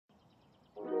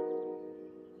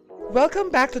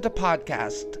Welcome back to the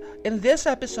podcast. In this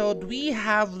episode, we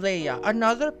have Leia,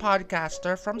 another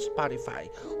podcaster from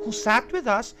Spotify, who sat with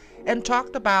us and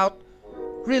talked about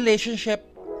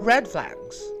relationship red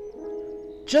flags.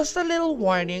 Just a little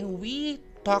warning, we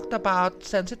talked about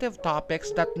sensitive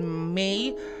topics that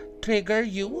may trigger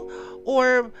you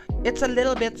or it's a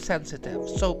little bit sensitive.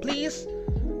 So please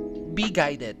be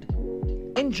guided.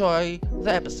 Enjoy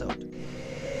the episode.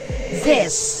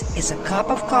 This is a Cup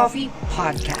of Coffee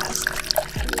podcast.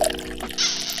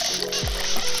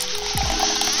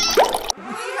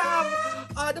 We have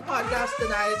on the podcast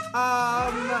tonight,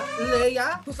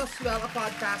 Leia, who's as well a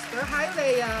podcaster. Hi,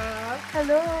 Leia!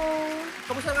 Hello!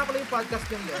 Kamusta nga pala yung podcast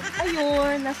niyo yun?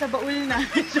 Ayun, nasa baul na.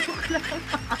 Joke lang.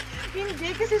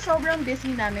 Hindi, kasi sobrang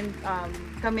busy namin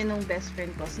kami nung best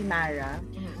friend ko, si Mara.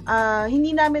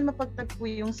 Hindi namin mapagtagpo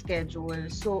yung schedule.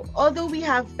 So, although we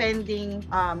have pending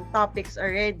topics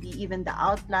already, even the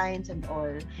outlines and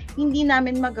all, hindi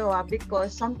namin magawa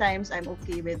because sometimes I'm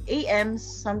okay with AMs,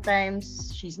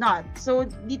 sometimes she's not. So,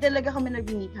 di talaga kami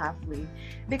nag-meet halfway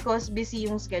because busy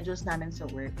yung schedules namin sa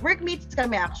work. Workmates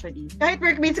kami actually. Kahit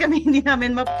workmates kami, hindi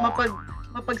namin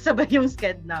mapagsabay yung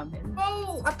sked namin.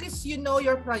 Oh, at least you know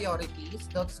your priorities.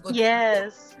 That's good.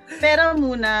 Yes. Pera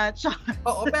muna.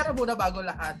 Oo, pera muna bago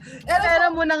lahat.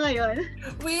 Pera muna ngayon.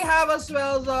 We have as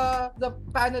well the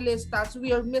panelists.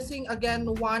 We are missing again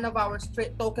one of our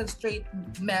token straight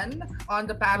men on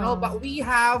the panel, but we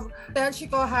have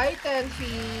Tenshiko. Hi,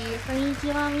 Tenshi.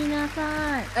 Konnichiwa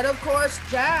minasan. And of course,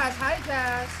 Jazz. Hi,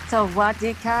 Jazz.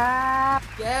 Sawadee ka!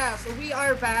 Yeah, so we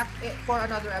are back for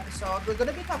another episode. We're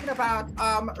gonna be talking about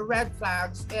red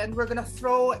flags, and we're gonna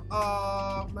throw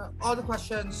all the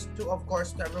questions to, of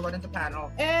course, to everyone in the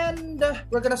panel. And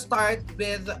we're gonna start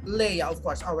with Leia, of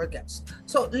course, our guest.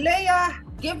 So, Leia,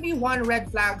 give me one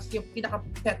red flags yung pinaka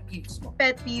pet peeves mo.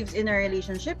 Pet peeves in a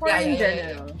relationship or in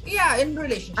general? Yeah, in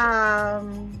relationship.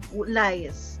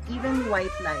 Lies. Even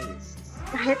white lies.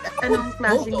 Kahit anong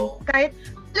klaseng, kahit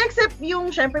except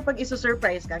yung syempre pag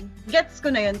iso-surprise ka, gets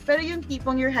ko na yun. Pero yung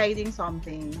tipong you're hiding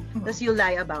something, tas you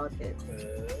lie about it.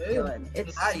 Yun.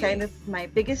 It's kind of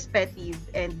my biggest pet peeve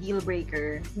and deal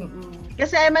breaker.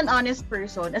 Kasi I'm an honest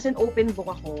person. As an open book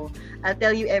ako. I'll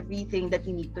tell you everything that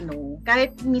you need to know.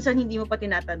 Kahit minsan hindi mo pa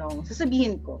tinatanong,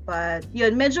 sasabihin ko. But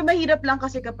yun, medyo mahirap lang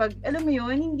kasi kapag, alam mo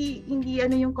yun, hindi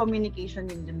ano yung communication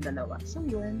yung dalawa. So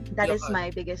yun, that is my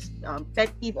biggest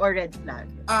pet peeve or red flag.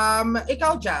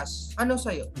 Ikaw, Jazz, ano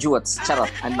sa'yo? Juwats, charot,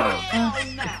 ano?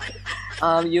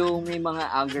 Yung may mga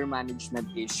anger management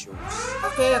issues.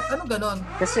 Okay, ano ganon?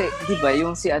 Kasi, di ba,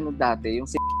 yung si ano dati, yung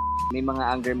si may mga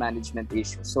anger management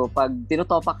issues. So, pag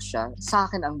tinutopak siya, sa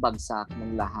akin ang bagsak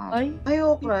ng lahat. Ay,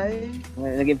 okay.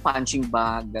 Naging punching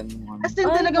bag, gano'n. As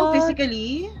in talagang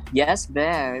physically? Yes, be.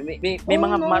 May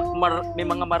mga may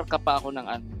mga marka pa ako ng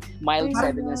mild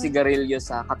side ng sigarilyo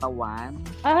sa katawan.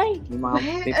 Ay! May mga,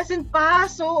 As in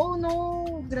pass, oh no.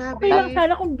 Grabe. Okay lang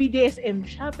sana kung BDSM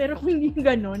siya, pero kung hindi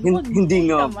gano'n. Hindi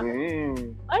nga,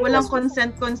 Walang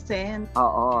consent.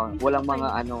 Oo. Walang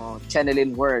mga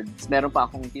channeling words. Meron pa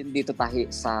akong dito tahi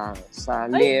sa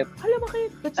lip. Alam mo kayo,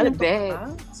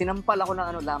 Sinampal ako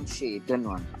ng lampshade.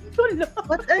 Ganon.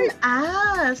 What an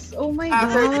ass! Oh my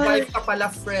God. 35 ka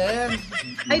pala, friend.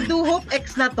 I do hope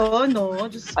ex na to, no?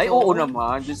 Just Ay, oo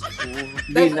naman. Just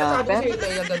Dahil sabi sa'yo,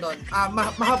 Leia, gano'n.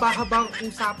 Mahaba-habang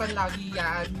usapan lagi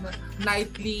yan.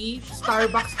 Nightly.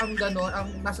 Starbucks ang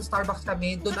gano'n. Nasa Starbucks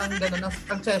kami. Doon ang gano'n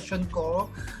ang session ko.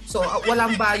 So,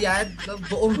 walang bayad.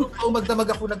 Buong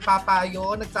magdamag ako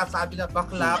nagpapayo. Nagsasabi na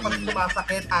bakla. Pag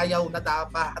sumasakit, ayaw na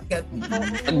dapat.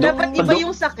 Dapat iba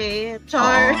yung sakit.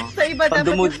 Char. Sa iba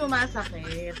dapat yung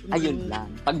sumasakit. Ayun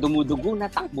lang. Pag dumudugo na,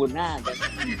 takbo na.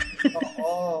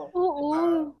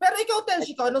 Oo. Pero ikaw,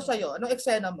 Tenshiko, ano sa'yo? Anong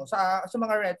eksena mo sa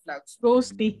mga red flags?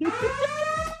 ghosting.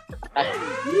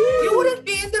 You wouldn't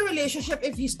be in the relationship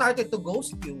if he started to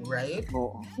ghost you, right?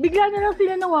 Oo. Bigla na lang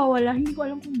sila nawawala, hindi ko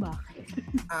alam kung bakit.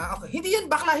 Okay. Hindi yan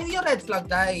bakla, hindi yung red flag,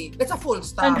 dai. It's a full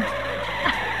stop.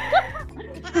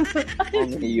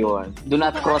 Ano yun? Do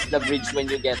not cross the bridge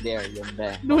when you get there. Yun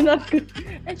ba? Do not.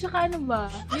 At saka ano ba?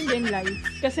 Yun din lies.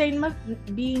 Kasi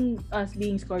being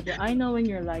Scorpio, I know when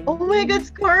you're lying. Oh my God,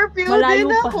 Scorpio Malayo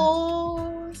din pa. ako.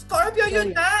 Scorpio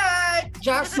unite!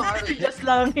 Just sorry. Just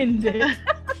lang hindi.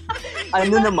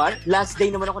 Ano naman? Last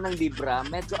day naman ako ng Libra.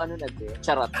 Medyo ano na din.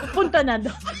 Charot. Punta na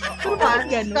daw.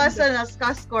 Kas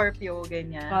Scorpio,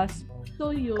 ganyan.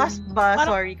 So yun. Kas ba?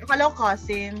 Sorry. Akala ko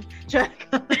cousin.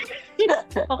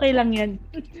 Okay lang yan.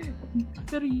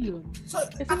 Pero yun. So,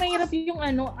 Kasi mahirap yung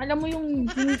alam mo yung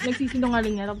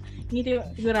nagsisinungaling na, hindi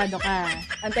sigurado ka.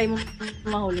 Antay mo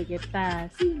mahuli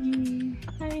kita. Sige.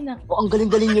 Ay, naku. Ang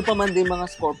galing-galing niyo pa man din mga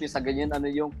Scorpio sa ganyan,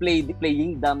 yung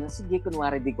playing dumb. Sige,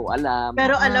 kunwari di ko alam.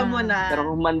 Pero alam mo na.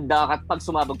 Pero humanda ka, pag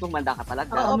sumabog to, humanda ka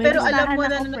talaga. Oo, may pero alam listahan mo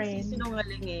na ako, friend.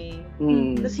 nagsisinungaling eh.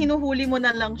 Mm. Tapos hinuhuli mo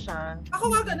na lang siya. ako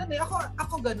nga ganun eh.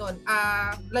 Ako ganun.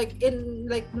 Like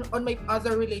on my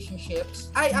other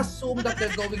relationships, I assume that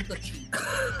they're going to cheat.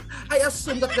 I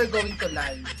assume that they're going to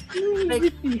lie.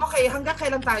 Like, okay, hanggang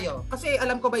kailan tayo? Kasi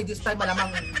alam ko by this time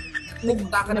malamang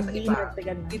pupunta ka na sa iba.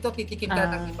 Dito titikim ka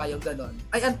ng iba yung ganun.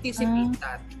 I anticipate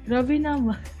that. Grabe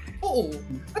naman. Oo.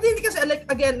 At hindi kasi like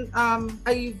again,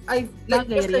 I like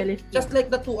Okay, just like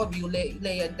the two of you,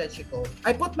 Leia and Techiko,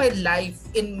 I put my life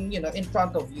in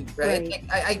front of you, right? Like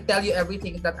I tell you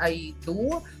everything that I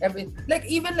do, like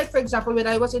even like for example when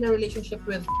I was in a relationship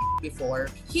with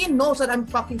before, he knows that I'm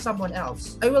fucking someone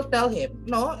else. I will tell him,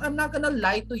 no, I'm not gonna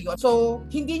lie to you. So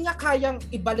hindi niya kayang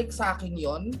ibalik sa akin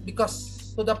yon because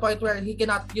to the point where he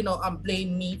cannot,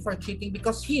 blame me for cheating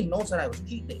because he knows that I was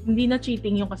cheating. Hindi na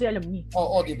cheating yung kasi alam niya.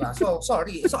 Oo, di ba? So,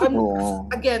 sorry. So,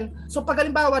 again, so pag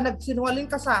halimbawa,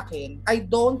 nagsinungaling ka sa akin, I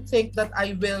don't think that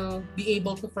I will be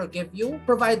able to forgive you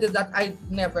provided that I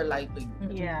never lie to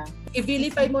you. Yeah.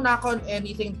 I-vilify mo na ako on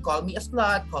anything, call me a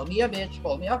slut, call me a bitch,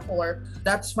 call me a whore,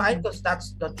 that's fine because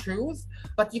that's the truth.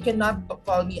 But you cannot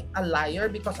call me a liar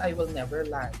because I will never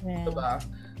lie. Yeah. Diba?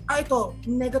 Ito,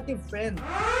 negative friend.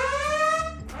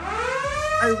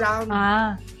 Around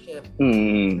ship.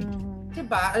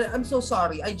 Diba? I'm so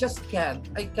sorry. I just can't.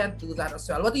 I can't do that as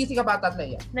well. What do you think about that,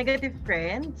 Leia? Negative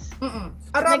friends?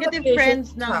 Around Negative the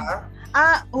friends na.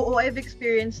 Oo, I've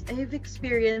experienced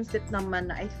it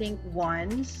naman I think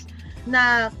once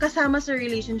na kasama sa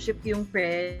relationship yung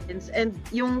friends and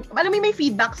yung alam mo may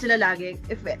feedback sila lagi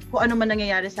if kung ano man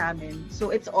nangyayari sa amin. So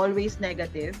it's always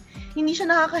negative. Hindi siya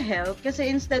nakaka-help kasi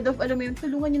instead of alam mo yung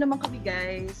tulungan niyo naman kami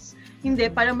guys.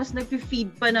 Hindi, parang mas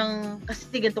nag-feed pa ng kasi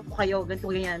ganito kayo, ganito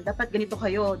ganyan. Dapat ganito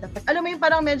kayo. Dapat, alam mo yung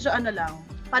parang medyo lang.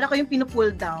 Para kayong pinupull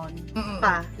down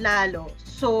pa, lalo.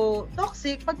 So,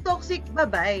 toxic. Pag toxic,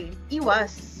 bye-bye.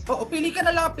 Iwas. Oo, pili ka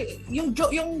na lang. Yung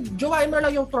jowain mo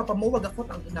lang yung tropa mo, wag ako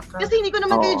tangina ka. Kasi hindi ko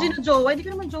naman kayo gino-jowa. Hindi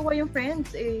ko naman jowa yung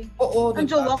friends eh. Oo, Ang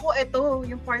diba? jowa ko, ito,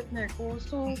 yung partner ko.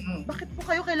 So, bakit po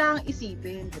kayo kailangang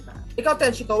isipin, di ba? Ikaw,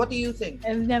 Tenshiko, what do you think?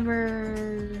 I've never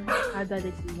had that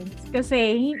experience.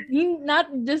 Kasi, not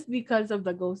just because of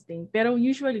the ghosting, pero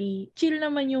usually, chill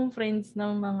naman yung friends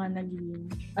ng mga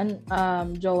naging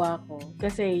jowa ko.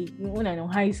 Kasi, yung una, nung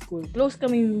high school, close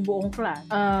kami yung buong class.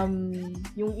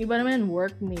 Yung iba naman,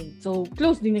 workmates. So,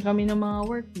 close din kami ng mga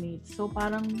workmates. So,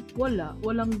 parang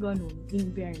walang ganun,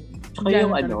 in fairness. Tsaka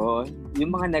yung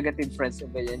yung mga negative friends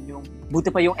yung ganyan, yung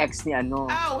buti pa yung ex ni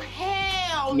Oh,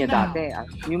 hell niya no! dati.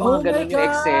 Yung mga ganun yung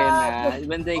eksena,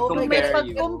 when they compare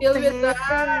you. Deal with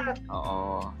that.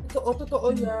 Oo. Totoo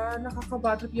yan.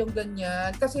 Nakakabatrip yung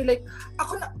ganyan. Kasi like,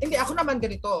 ako naman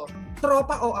ganito.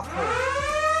 Tropa o ako.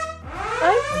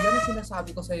 Ay? Ayan ang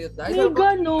sinasabi ko sa'yo, Day. May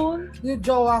ganun. Yung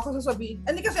jowa ko sasabihin.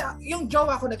 Hindi kasi yung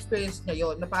jowa ko na-experience niya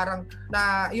yun, na parang,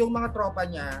 na yung mga tropa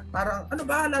niya, parang, ano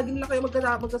ba, lagi nila kayo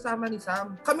magkasama ni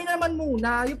Sam. Kami naman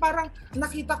muna, yung parang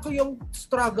nakita ko yung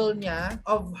struggle niya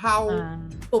of how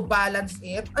to balance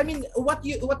it. I mean, what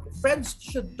friends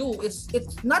should do is,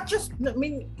 it's not just, I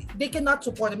mean, they cannot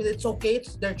support. I mean, it's okay,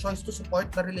 it's their choice to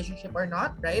support the relationship or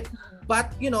not, right?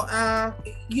 But, you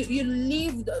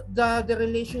leave the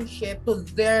relationship to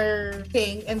their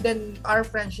thing and then our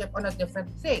friendship on a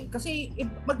different thing. Kasi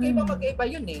magkaiba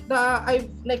yun eh.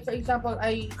 Like for example,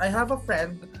 I have a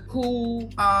friend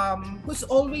who's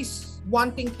always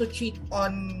wanting to cheat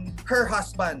on her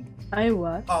husband. Ay,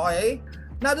 what? Okay?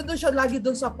 Doon siya lagi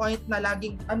doon sa point na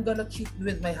laging I'm gonna cheat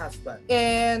with my husband.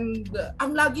 And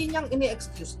ang lagi niyang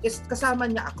ini-excuse is kasama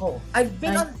niya ako. I've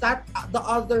been on that, the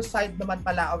other side naman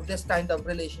pala of this kind of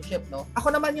relationship, no?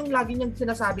 Ako naman yung lagi niyang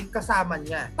sinasabing kasama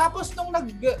niya. Tapos nung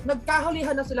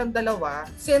nagkahulihan na silang dalawa,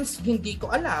 since hindi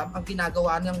ko alam ang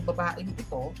ginagawa niyang babaeng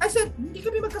ito, I said, hindi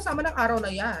kami magkasama ng araw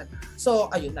na yan. So,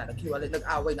 ayun na,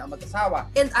 nag-away na ang mag-asawa.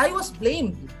 And I was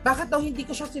blamed. Bakit daw hindi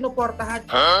ko siya sinuportahan?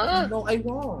 No, I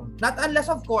won't. Not unless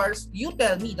of course, you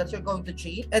tell me that you're going to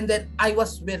cheat and then I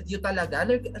was with you talaga.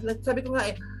 Sabi ko nga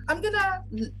I'm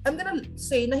gonna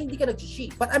say na hindi ka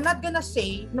nag-cheat. But I'm not gonna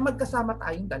say na magkasama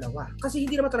tayong dalawa. Kasi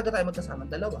hindi naman talaga tayo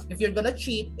magkasama dalawa. If you're gonna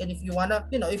cheat and if you wanna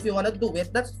do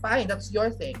it, that's fine. That's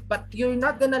your thing. But you're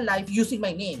not gonna lie using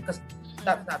my name. Because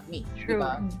Not me. True.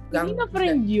 Diba? Hindi na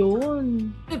friend yun.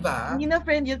 Diba? Hindi na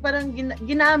friend yun, parang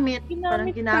ginamit. Parang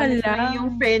Ginamit ginamit ka mo lang. yung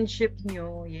friendship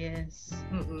nyo. Yes.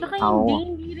 Mm-mm. Tsaka Oo.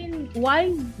 hindi rin,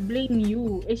 why blame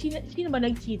you? Eh, sino ba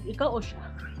nag-cheat? Ikaw o siya?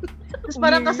 Tapos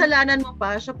parang Weird. kasalanan mo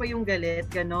pa, siya pa yung galit.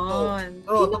 Ganon.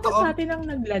 Oh, Sino pa totoo. sa atin ang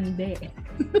naglande?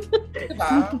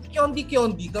 Diba?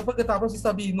 Kyondi ka pagkatapos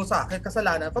sasabihin mo sa akin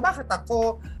kasalanan pa. Bakit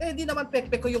ako? Eh, hindi naman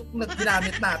pekpe ko yung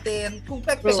ginamit natin. Kung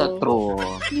pekpe Sa true.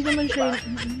 Hindi naman siya,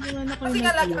 hindi naman ako Kasi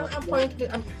nga lang, nag-cheat.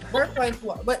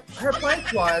 her point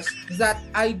was that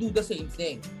I do the same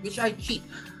thing, which I cheat.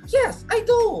 Yes, I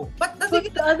do. But the thing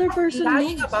is, the other I'm not person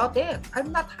lying knows. about it. I'm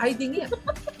not hiding it.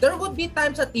 There would be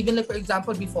times that even like, for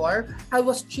example, before, I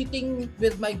was cheating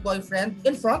with my boyfriend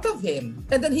in front of him.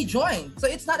 And then he joined. So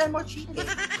it's not anymore cheating.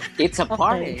 It's a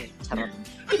party. Charot.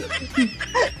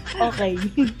 Okay.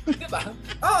 Diba?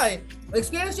 Okay.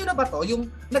 Experience nyo na ba to?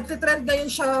 Yung nagtitrend ngayon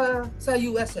siya sa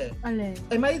US eh. Alin?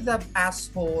 Am I the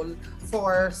asshole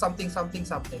for something?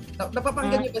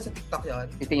 Napapanggan niyo ba sa TikTok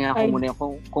yun? Titingnan ko muna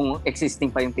kung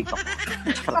existing pa yung TikTok.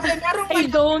 Okay, meron I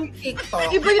don't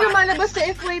TikTok. Iba yung lumalabas sa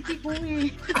FYP ko eh.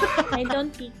 I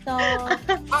don't TikTok.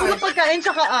 Puro pagkain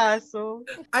tsaka aso.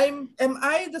 Am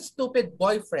I the stupid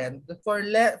boyfriend for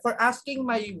asking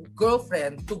my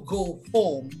girlfriend to go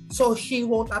home so she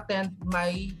won't attend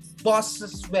my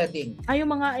boss's wedding? Ay,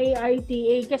 yung mga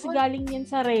AITA, kasi galing yan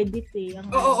sa Reddit eh.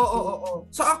 Oo.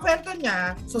 So, ang kwento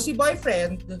niya, so si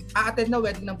boyfriend, a-attend na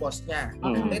wedding ng boss niya.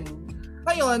 Okay?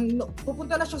 Ngayon,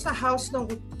 pupunta na siya sa house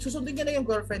susundin niya na yung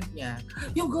girlfriend niya.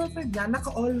 Yung girlfriend niya,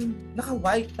 naka-all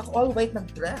white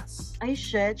nag-dress. Ay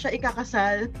shit, siya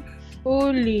ikakasal.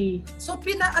 Holy. So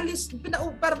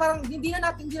parang hindi ka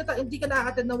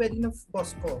na-attend ng wedding ng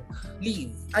boss ko.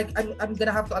 Leave. I'm gonna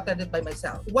have to attend it by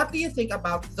myself. What do you think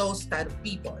about those kind of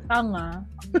people? Tanga.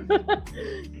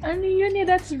 Ano yun eh,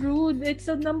 that's rude. It's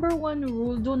the number one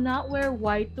rule. Do not wear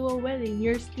white to a wedding.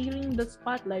 You're stealing the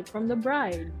spotlight from the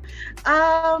bride.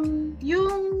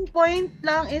 Yung point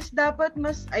lang is dapat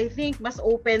I think mas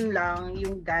open lang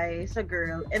yung guy sa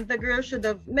girl, and the girl should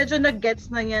have medyo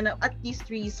nag-gets na niya na at least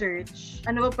research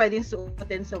ano ba pwedeng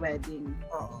suotin sa wedding.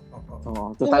 Oo.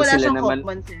 Oo, Kung total wala sila siyang naman.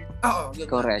 common sense. Oo, yun.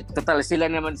 Correct. Total sila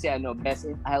naman si best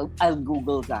I'll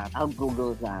Google that.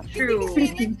 True.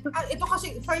 Ito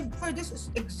kasi for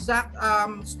this exact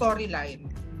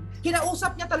storyline,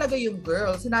 kinausap niya talaga yung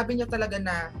girl. Sinabi niya talaga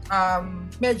na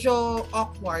medyo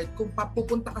awkward kung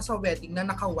pupunta ka sa wedding na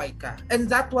naka-white ka.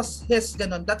 And that was his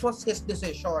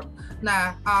decision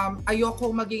na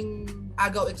ayoko maging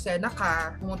agaw eksena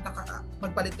ka, pumunta ka,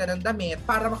 magpalit ka ng damit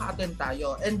para maka-attend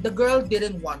tayo. And the girl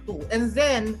didn't want to. And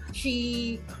then,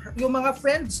 yung mga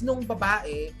friends nung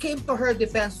babae came to her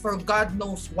defense for God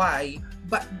knows why.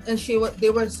 They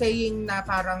were saying na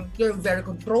parang you're very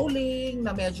controlling,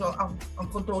 na medyo ang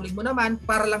controlling mo naman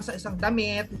para lang sa isang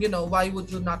damit. You know, why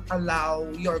would you not allow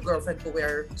your girlfriend to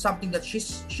wear something that she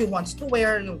wants to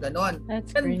wear, yung ganon.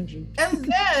 That's cringy. And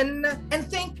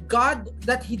thank God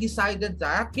that he decided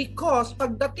that, because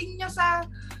pagdating niya sa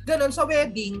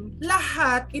wedding,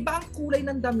 lahat iba ang kulay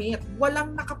ng damit,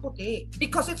 walang nakaputi,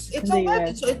 because it's a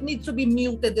wedding, so it needs to be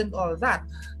muted and all that.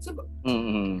 So,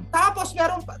 tapos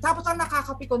ang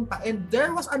nakakapikon pa, and there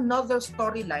was another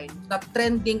storyline na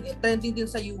trending din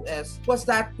sa US, was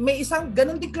that may isang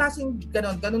ganun din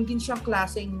siyang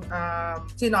klaseng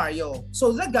scenario.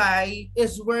 So the guy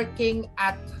is working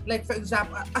at, like for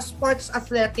example, a sports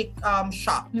athletic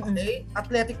shop. Okay?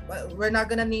 Athletic, we're not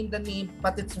gonna name the name,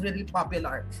 but it's really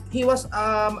popular. He was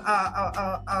a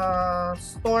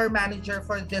store manager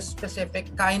for this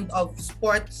specific kind of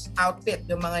sports outfit,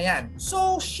 yung mga yan.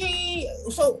 So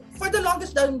for the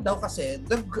longest daw kasi,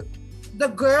 the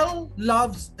girl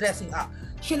loves dressing up.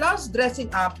 She loves dressing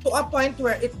up to a point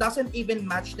where it doesn't even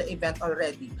match the event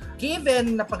already.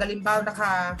 Given na pagalimbaw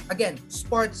again,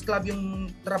 sports club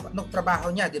yung trabaho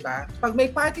niya, di ba? Pag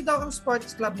may party daw ang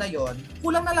sports club na yon,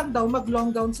 kulang na lang daw mag-long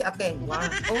gown si Atengwa.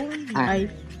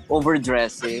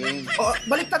 Overdressing.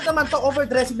 Baliktad naman to,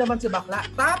 overdressing naman si bakla.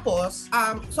 Tapos,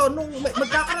 so nung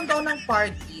magkakaroon daw ng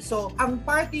party, so ang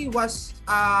party was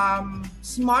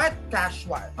smart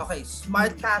casual. Okay,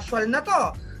 smart casual na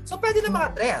to. So, pwede na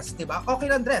mga dress, di ba?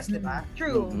 Okay lang dress, di ba?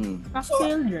 True.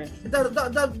 Cocktail dress.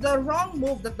 The wrong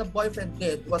move that the boyfriend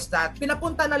did was that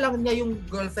pinapunta na lang niya yung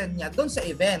girlfriend niya doon sa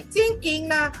event. Thinking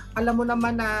na, alam mo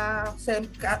naman na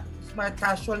smart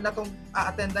casual na tong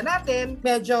a-attenda natin,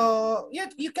 medyo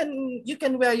you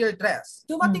can wear your dress.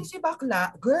 Dumating si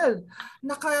bakla, girl,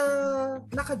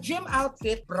 naka gym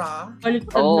outfit, bra.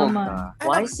 Baliktad naman.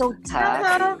 Why so tight?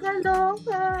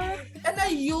 Nakakaloka. And I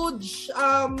huge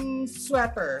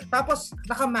sweater. Tapos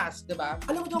naka-mask, di ba?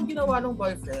 Alam mo yung ginawa ng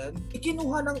boyfriend?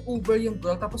 Ikinuha ng Uber yung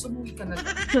girl, tapos umuwi ka na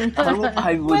lang.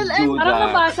 I would do Parang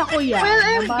that. nabasa ko yan. Well,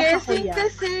 I'm Nabasa ko guessing yan.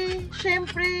 kasi,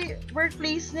 syempre,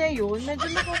 workplace niya yun, medyo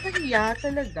nakakahiya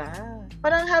talaga.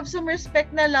 Parang have some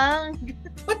respect na lang.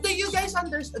 But do you guys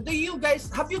understand?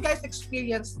 Have you guys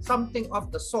experienced something of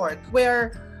the sort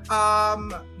where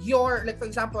your, like for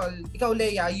example, ikaw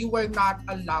Leia, you were not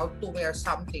allowed to wear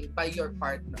something by your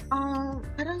partner?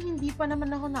 Parang hindi pa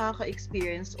naman ako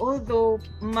nakaka-experience. Although,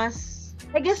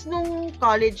 I guess nung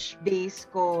college days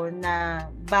ko na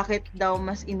bakit daw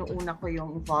mas inuuna ko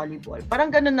yung volleyball.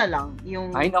 Parang ganun na lang.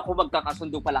 Yung... Ay, naku,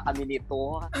 magkakasundo pala kami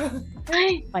nito.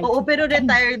 Ay, oo, pero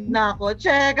retired na ako.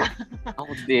 Check!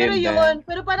 Ako din. Pero yun,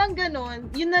 pero parang ganun,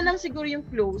 yun na lang siguro yung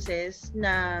closest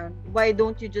na why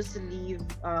don't you just leave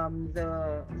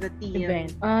the team?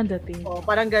 Event. The team. O,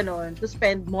 parang ganun, to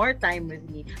spend more time with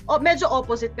me. O, medyo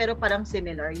opposite, pero parang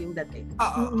similar yung dating.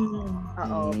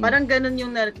 Oo, parang ganun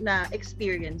yung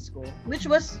na-experience ko. Which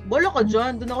was, bolo ko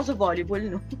dyan, dun ako sa volleyball,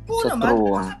 no? Oo Sa naman,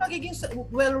 true. kasi magiging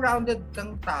well-rounded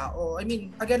kang tao. I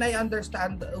mean, again, I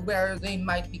understand where they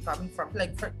might be coming from.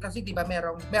 Like, kasi di ba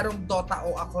merong Dota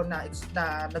o ako na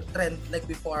nag-trend like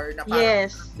before na parang,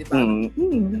 Yes. di ba?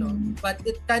 You know? But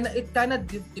it kind of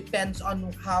depends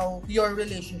on how your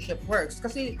relationship works.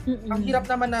 Kasi ang hirap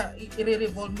naman na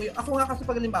i-revolve mo. Ako nga kasi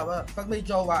pag halimbawa, pag may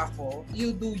jowa ako,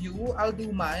 you do you, I'll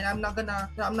do mine. I'm not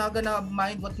gonna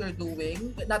mind what you're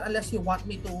doing. Not unless you want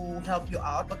me to help you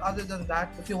out. But other than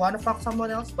that, if you wanna fuck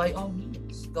someone else, by all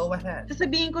means, go ahead.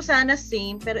 Sasabihin ko sana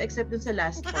same, pero except dun sa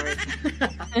last part.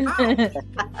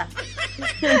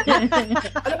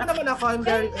 Alam mo naman ako, I'm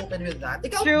very open with that.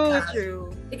 Ikaw, Jazz, True.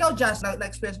 Ikaw, Jazz,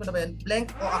 na-experience mo na ba yan?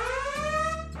 Blank o ako?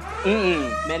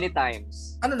 Many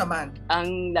times. Ano naman?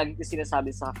 Ang lagi ko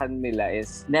sinasabi sa kanila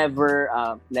is never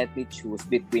let me choose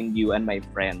between you and my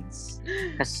friends.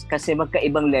 Kasi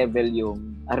magkaibang level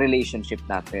yung relationship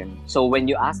natin. So when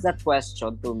you ask that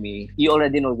question to me, you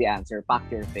already know the answer. Pack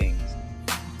your things.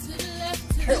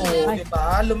 Ay, oo, di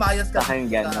ba? Lumayas ka. Sa akin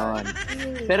ganon.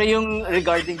 Pero yung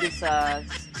regarding din sa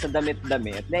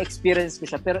damit-damit, na-experience ko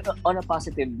siya. Pero on a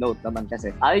positive note naman kasi,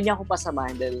 ayaw niya ako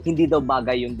pasamahin dahil hindi daw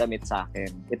bagay yung damit sa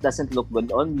akin. It doesn't look good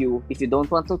on you. If you don't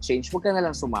want to change, huwag ka na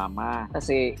lang sumama.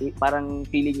 Kasi parang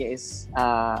feeling niya is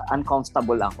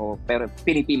uncomfortable ako, pero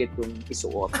pinipilit kong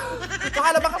isuot.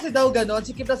 Pakala ba kasi daw ganon?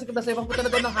 Sikip na sa'yo. Magpunta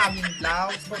na daw ng hanging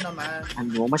blouse mo naman.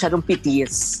 Ano, masyadong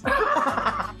pitis.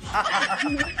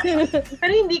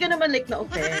 Pero hindi ka naman like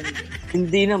na-offend.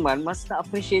 Hindi naman, mas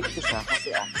na-appreciate ko siya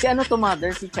kasi si ano to mother,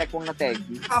 si Chekwang na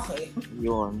Tegi. Okay.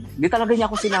 Yun. Hindi talaga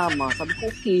niya ako sinama. Sabi ko,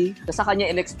 okay. Tapos sa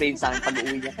kanya in-explain sa akin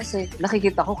pag-uwi niya. Kasi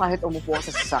nakikita ko kahit umupo ka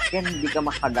sa sasakyan, hindi ka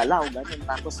makagalaw. Ganun.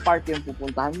 Tapos party yung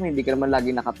pupuntahan mo, hindi ka naman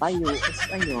lagi nakatayo. Tapos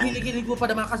ayun. Ginigilig mo pa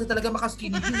naman kasi talaga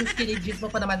maka-skinny jeans. Yung skinny jeans mo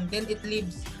pa naman din, it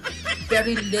leaves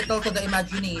very little to the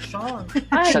imagination.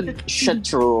 Siya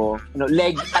true. No,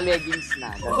 leggings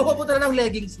na. O, pupunta na ng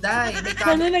leggings, dai.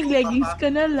 Sana nag-leggings ka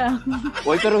na lang.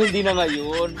 Uy, pero hindi na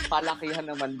ngayon. Palakihan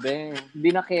naman, be. Hindi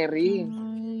na carry.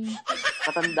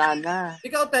 Katanda na.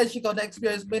 Ikaw, Tenshiko,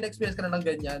 may na-experience ka na ng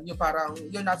ganyan? Yung parang,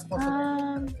 you're not supposed to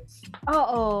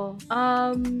Oo.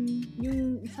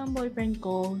 Yung isang boyfriend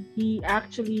ko, he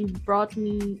actually brought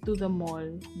me to the mall,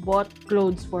 bought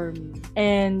clothes for me,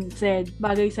 and said,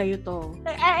 bagay sa'yo to.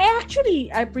 I actually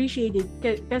appreciate it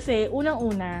kasi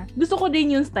unang-una, gusto ko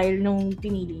din yung style nung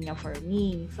pinili niya for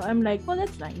me. So I'm like, oh,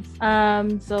 that's nice.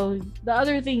 So the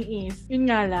other thing is, yun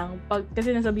nga lang,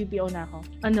 kasi nasa BPO na ako,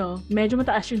 medyo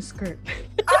mataas yung skirt.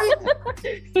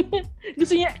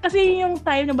 Gusto niya, kasi yung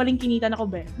time na balingkinitan ako,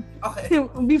 be. Okay.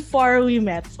 Before we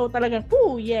met. So talagang,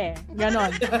 yeah.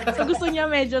 Ganon. So gusto niya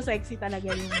medyo sexy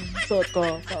talaga yung suot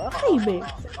ko. So, okay, be.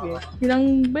 Sige. Yun ang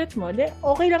bet mo.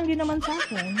 Okay lang din naman sa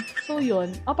akin. So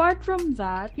yun. Apart from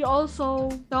that, he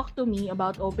also talked to me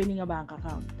about opening a bank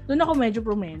account. Doon ako medyo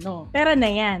promeno. Pera na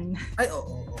yan. Ay,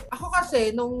 oo. Ako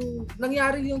kasi, nung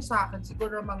nangyari yung sa akin,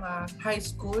 siguro mga high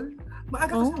school,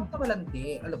 maaga kasi ako malandi.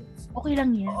 Alam mo. Okay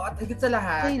lang yan. Oo, at higit sa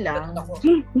lahat. Okay lang. Ako,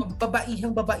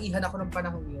 babaihan ako ng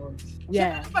panahon yun.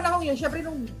 Yeah. Siyempre, panahon yun, siyempre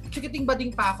nung chikiting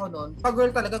bading pa ako nun,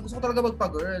 pag-girl talaga, gusto ko talaga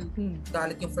magpa-girl.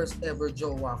 Galit yung first ever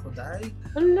jowa ko, dahil.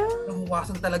 Ala.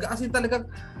 Nahuwasan talaga. As in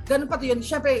talagang, ganun pati yun.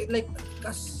 Siyempre, like,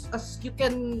 as you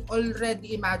can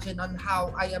already imagine on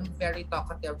how I am very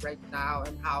talkative right now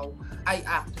and how I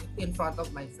act in front of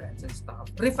my friends and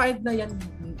stuff. Refined na yan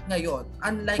ngayon.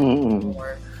 Unlike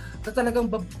before, na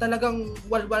talagang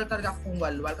walwal talaga akong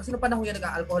walwal. Kasi noong panahon yan,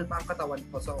 nag-alcohol pa ang katawan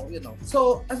ko. So,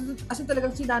 So, as in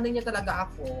talagang sinanay niya talaga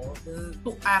ako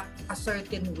to act a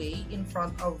certain way in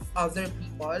front of other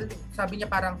people. Sabi niya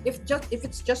parang, if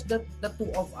it's just the two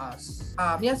of us,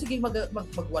 sige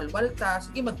magwalwal ka,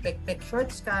 sige magpek-pek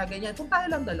shorts ka, ganyan. Kung tayo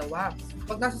lang dalawa.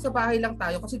 Pag nasa sa bahay lang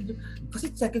tayo, kasi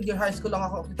second year high school lang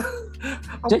ako.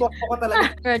 Ang poko ko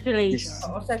talaga. Congratulations.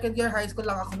 Second year high school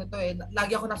lang ako nito eh.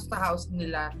 Lagi ako nasa house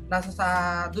nila.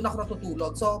 Doon ako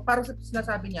natutulog. So, parang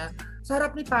sinasabi niya, sa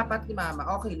harap ni Papa at ni Mama,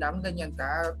 okay lang, ganyan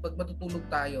ka. Pag matutulog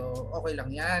tayo, okay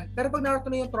lang yan. Pero pag narito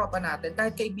na yung tropa natin,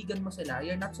 kahit kaibigan mo sila,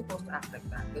 you're not supposed to act like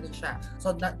that. Ganun siya.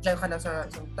 So, dyan ka lang sa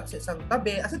isang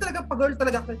tabi. Kasi talaga, pag girl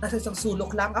talaga, nasa isang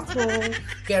sulok lang ako.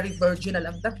 Very virginal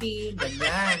ang dating,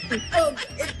 ganyan. So,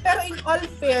 pero in all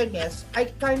fairness, I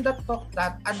kind of talk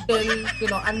that until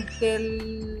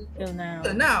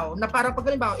now. Na parang pag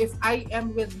halimbawa, if I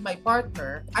am with my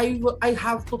partner, I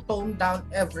have to tone down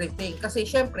everything. Kasi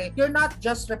syempre, you're not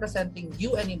just representing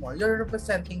you anymore. You're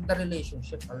representing the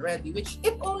relationship already, which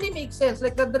it only makes sense.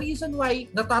 Like the reason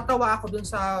why natatawa ako dun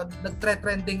sa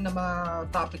nagtre-trending na mga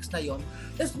topics na yon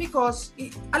is because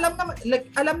alam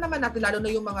naman natin, lalo na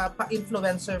yung mga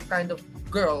pa-influencer kind of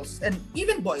girls and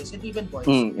even boys. Even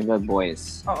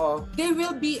boys. Oo. They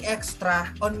will be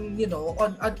extra on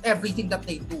everything that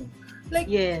they do. Like,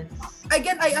 yes.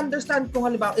 Again, I understand kung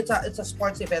halimbawa it's a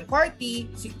sports event party,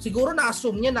 siguro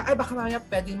na-assume niya na, baka mamaya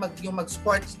pwedeng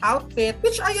mag-sports outfit,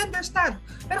 which I understand.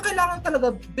 Pero kailangan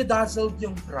talaga bedazzled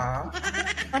yung bra.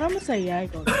 Para masaya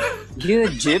ikaw. You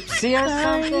gypsy or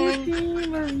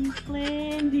something?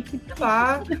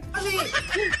 Diba? Kasi,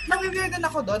 nawiwirgan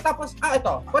ako doon. Tapos,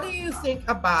 ito, what do you think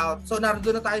about, so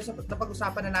naroon na tayo sa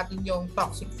napag-usapan na natin yung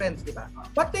toxic friends, diba?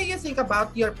 What do you think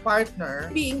about your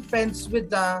partner being friends with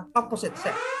the opposite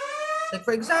sex? Like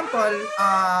for example,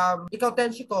 ikaw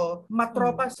Tenshiko,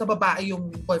 matropa sa babae yung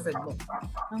boyfriend mo.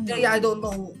 Kaya I don't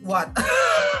know what.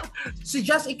 Si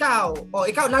Jazz ikaw,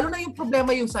 lalo na yung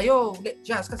problema yung sa'yo,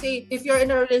 Jazz. Kasi if you're in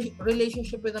a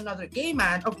relationship with another gay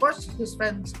man, of course his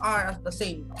friends are the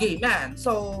same gay man.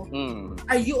 So,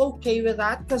 are you okay with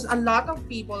that? Because a lot of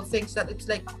people thinks that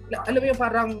it's like, alam mo yung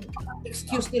parang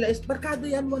excuse nila is, barkado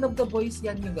yan, one of the boys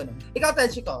yan, yung gano'n. Ikaw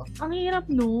Tenshiko. Ang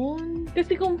hirap nun.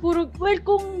 Kasi kung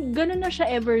kung gano'n na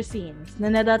siya ever since, na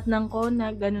nadatnang ko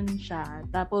na ganun siya,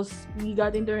 tapos we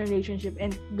got into a relationship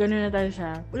and ganun na tayo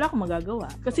siya, wala akong magagawa.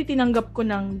 Kasi tinanggap ko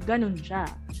ng ganun siya.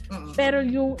 Pero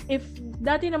yung, if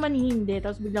dati naman hindi,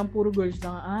 tapos biglang puro girls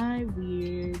lang,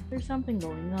 weird, there's something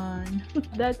going on.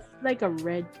 That's like a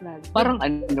red flag. Parang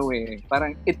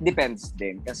parang it depends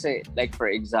din. Kasi like for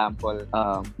example,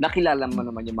 nakilala mo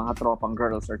naman yung mga tropang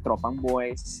girls or tropang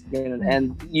boys, ganun,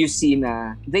 and you see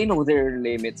na they know their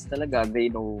limits talaga, they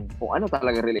know kung ano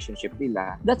talaga relationship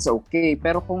nila, that's okay.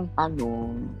 Pero kung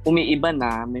umiiba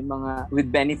na, may mga with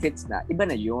benefits na, iba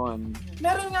na yun.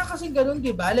 Meron nga kasi ganun,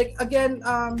 di ba? Like, again,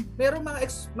 meron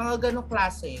mga ganung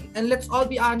klase. And let's all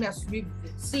be honest, we've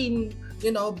seen,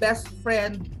 best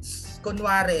friends,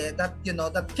 kunwari, that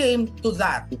came to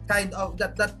that, kind of,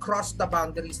 that crossed the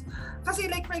boundaries. Kasi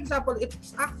like, for example,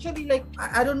 it's actually like,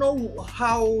 I don't know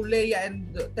how Leia and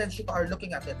Tenshiko are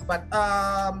looking at it, but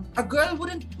a girl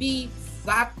wouldn't be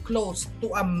that close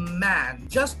to a man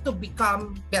just to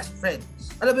become best friends.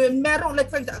 Alam mo, merong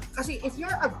like, for example, kasi if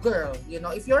you're a girl,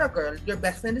 your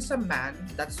best friend is a man,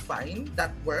 that's fine, that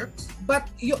works. But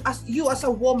you as a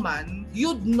woman,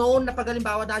 you'd know na pag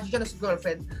halimbawa na dyan as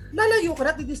girlfriend, lalayo ka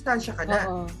na, didistansya ka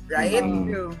na. Right?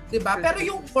 Diba? Pero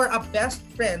yung for a best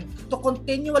friend to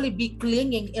continually be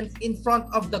clinging in front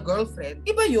of the girlfriend,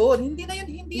 iba yun.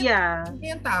 Hindi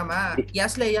yan tama.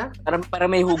 Yes, Leia? Para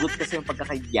may hugot kasi yung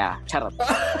pagkakaya. Charot.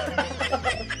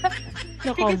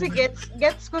 Kasi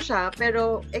gets ko siya,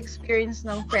 pero experience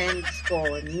ng friends ko,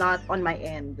 not on my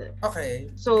end. Okay.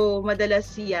 So,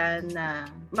 madalas yan na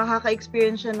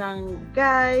makaka-experience siya ng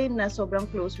guy na sobrang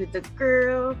close with the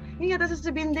girl. Yung nga, tapos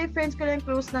sasabihin, friends ko lang,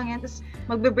 close lang yan. Tapos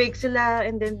magbe-break sila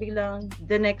and then biglang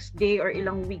the next day or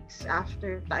ilang weeks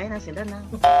after, tayo na sila na.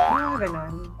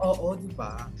 Ganon. Oo, di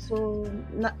ba? So,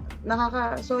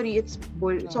 sorry, it's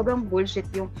sobrang bullshit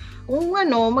yung, kung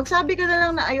magsabi ka na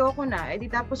lang na ayoko na,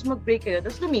 edi tapos mag-break kayo,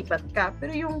 tapos lumipat ka.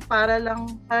 Pero yung para lang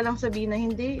sabihin na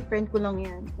hindi, friend ko lang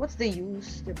yan. What's the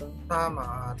use, diba?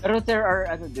 Tama. Pero there are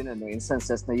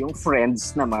instances na yung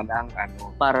friends naman ang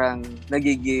parang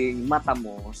nagiging mata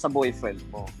mo sa boyfriend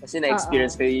mo. Kasi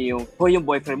na-experience ko yung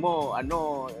boyfriend mo,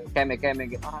 keme,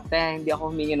 hindi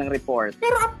ako humingi ng report.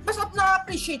 Pero mas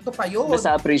na-appreciate ko pa yun. Mas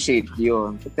appreciate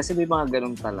yun. Kasi may mga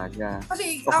ganun talaga.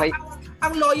 Kasi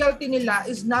ang loyalty nila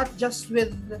is not just with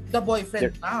the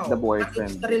boyfriend now. The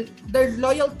boyfriend. The their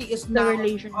loyalty is The now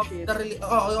relationship.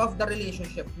 of the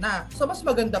relationship na. So mas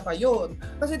maganda pa yun.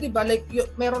 Kasi 'di ba like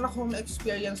meron akong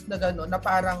experience na gano'n na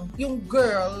parang yung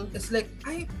girl is like,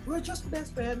 ay, we're just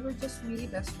best friends, we're just really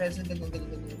best friends and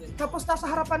ganyan. Tapos nasa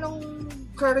harapan ng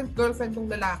current girlfriend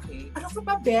ng lalaki, ano ka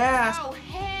ba best? Oh,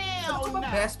 hell Ano ka ba no.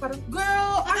 best? Parang,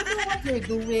 girl, I know what you're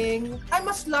doing. I'm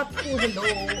a slut too, hello.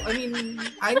 I mean,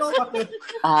 I know what you're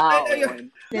I know you're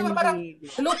Di ba parang,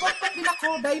 lupot din ako,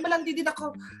 dahil malandi din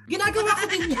ako. Ginagawa ko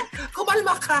din yan.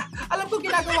 Kumalma ka. Alam ko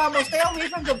ginagawa mo. Stay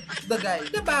away from the guy.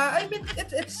 Di ba? I mean,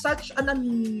 it's such an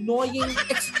annoying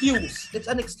excuse. It's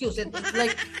an excuse. It's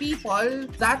like, people,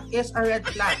 that is a red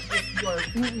flag. If your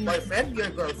boyfriend,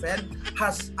 your girlfriend,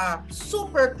 has a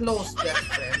super close best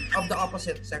friend of the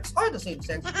opposite sex or the same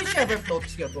sex, whichever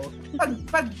floats your boat.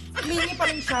 Pag clingy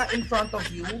pa rin siya in front of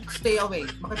you, stay away.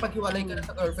 Makipaghiwalay ka na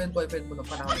sa girlfriend, boyfriend mo ng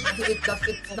panahon. Kasi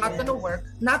it's not gonna work.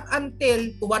 Not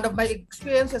until one of my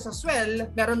experiences as well,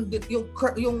 meron din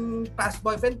yung past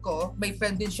boyfriend ko, may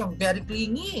friend din siyang very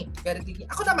clingy. Very clingy.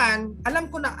 Ako naman, alam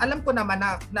ko naman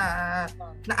na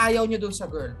ayaw niya dun sa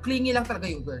girl. Clingy lang talaga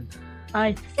yung girl.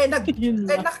 Ay,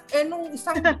 Nung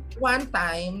isang one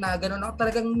time na gano'n ako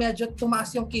talagang medyo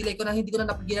tumaas yung kilay ko na hindi ko na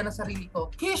napigilan ng sarili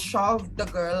ko. He shoved the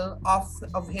girl off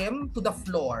of him to the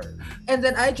floor. And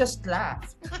then I just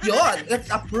laughed. Yun,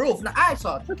 it's a proof na I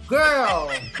thought,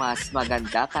 girl, Mas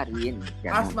maganda ka rin.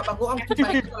 mas mabago ang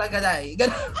kimay ko talaga dahil.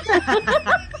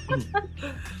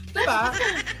 Diba?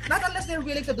 Not unless they're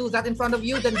willing to do that in front of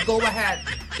you, then go ahead.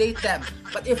 Date them.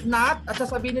 But if not, at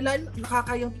sasabihin nila,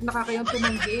 nakakayang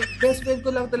tumanggi. Best friend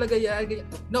ko lang talaga yan.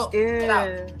 No, get out.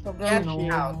 Get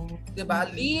out. Diba?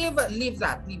 Leave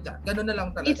that. Ganun na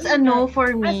lang talaga. It's a no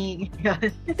for me.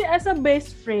 kasi as a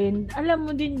best friend, alam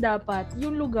mo din dapat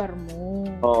yung lugar mo.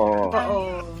 Oo.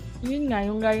 Oo. Yun nga,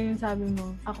 yung gaya yung sabi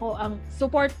mo, ako ang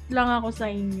support lang ako sa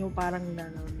inyo, parang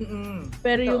gano'n.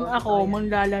 Pero yung Oo, ako, yeah.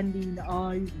 manglalandi na,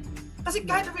 ay, Kasi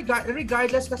kahit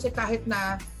regardless kasi kahit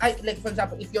na, like for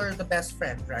example, if you're the best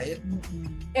friend, right?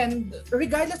 And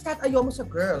regardless kahit ayaw mo sa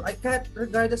girl,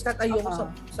 regardless kahit ayaw mo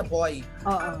sa boy,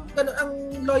 ganun, ang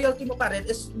loyalty mo pa rin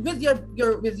is with your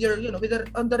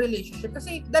on the relationship.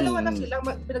 Kasi dalawa na silang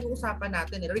pinag-uusapan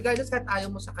natin eh. Regardless kahit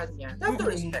ayaw mo sa kanya, you have to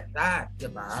respect that, di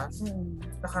ba?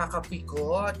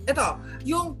 Nakakapikot. Ito,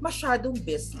 yung masyadong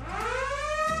busy.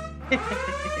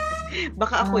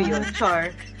 Baka ako yun,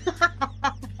 Char.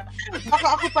 Baka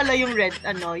ako pala yung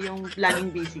yung laging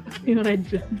busy. yung red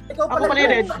flag. Ako pala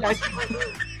yung red flag.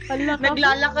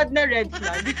 Naglalakad na red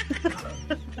flag.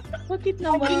 Bakit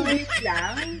Laging naman? busy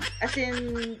lang. As in,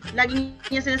 laging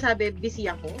niya sinasabi, busy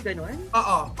ako. Ganon.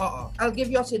 Oo. I'll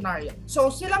give you a scenario. So,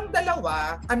 silang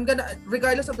dalawa,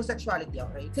 regardless of the sexuality,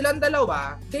 okay? Silang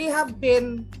dalawa, they have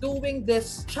been doing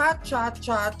this cha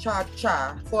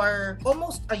for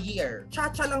almost a year. Cha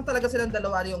lang talaga silang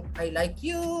dalawa, yung I like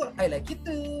you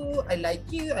too, I like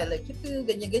you too,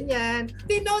 ganyan.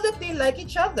 They know that they like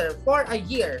each other for a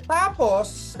year.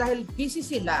 Tapos, dahil busy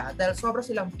sila, dahil sobra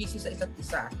silang busy sa isa't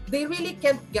isa, they really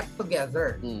can't get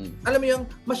together. Alam mo yung,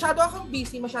 masyado akong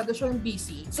busy, masyado siyang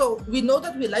busy. So, we know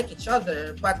that we like each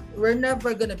other, but we're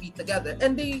never gonna be together.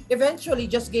 And they eventually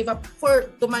just gave up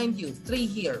to mind you, 3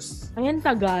 years. Ayan,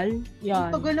 tagal.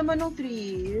 Yan. Tagal naman ng 3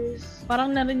 years.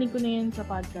 Parang narinig ko na yan sa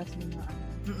podcast nila.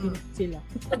 Sila.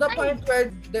 To the point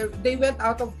where they went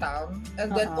out of town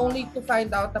and then only to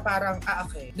find out na parang,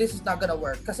 okay, this is not gonna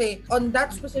work. Kasi on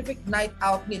that specific night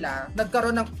out nila,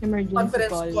 nagkaroon ng Emergency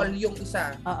conference call yung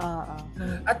isa.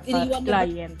 At iniwan nila,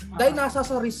 client. dahil nasa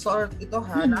sa resort, ito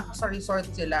ha, nasa sa resort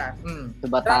sila. Sa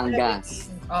Batangas.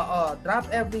 Drop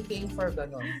everything for the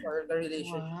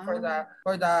relationship,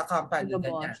 for the company, For the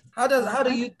ganyan. boss. How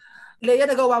do you, Leia,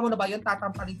 nagawa mo na ba yun?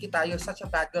 Tatampanin kita, you're such a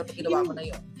bad girl pag ginawa mo na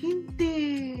yun.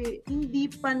 Hindi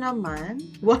pa naman.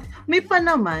 May pa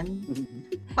naman.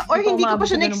 Or hindi ko pa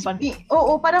siya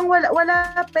Oo, parang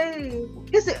wala pa eh.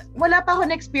 Kasi wala pa ako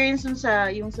na-experience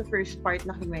yung sa first part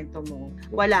na kinuwento mo.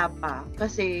 Wala pa.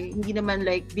 Kasi hindi naman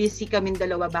like busy kaming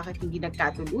dalawa, bakit hindi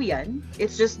nagkatuluyan.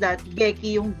 It's just that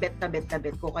Becky yung bet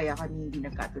ko kaya kami hindi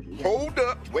nagkatuluyan. Hold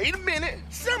up, wait a minute.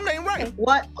 Something ain't right.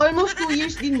 Almost 2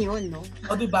 years din yun, no?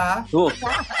 O, diba?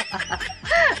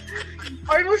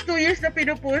 Almost 2 years na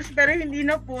pinupush pero hindi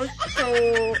na push. So,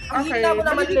 Ang okay. hina mo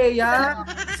naman, Leia.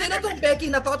 Sino tong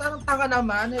Becky na to? At anong tanga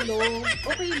naman? Hello?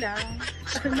 Okay lang.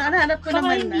 Nahanap ko Baka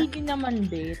naman hindi na. din naman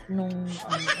date nung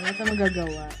wala sa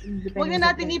magagawa. Huwag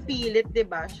na natin ipilit, di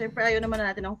ba? Siyempre, ayaw naman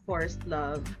natin ng forced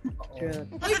love. True.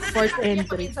 Ay, Forced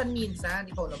entry. Minsan,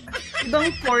 ikaw naman.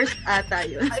 Ibang forced ata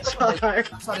yun. Ay, Char.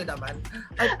 sorry naman.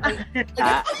 I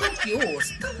get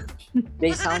confused.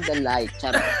 They sound alike.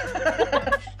 Charot.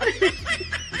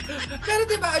 Pero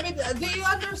diba, I mean, do you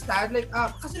understand? Like,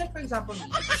 kasi like for example,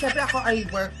 syempre ako, I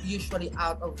work usually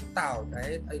out of town,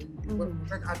 right? I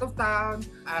work out of town.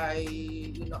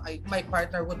 My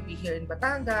partner would be here in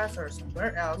Batangas or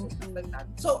somewhere else or stuff like that.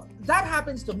 So, that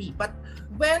happens to me. But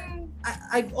when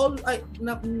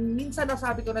minsan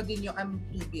nasabi ko na din yung I'm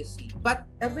too busy. But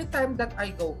every time that I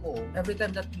go home, every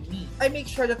time that we meet, I make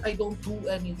sure that I don't do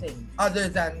anything other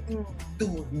than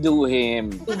Do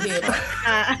him.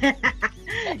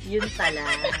 Yun pala.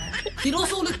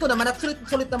 Sinusulit ko naman at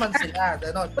sulit naman sila.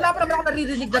 Ganon. Wala pa naman ako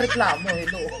naririnig na reklamo.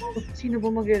 Hello. Sino ba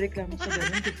magrereklamo sa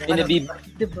ganun,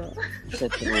 diba? Sa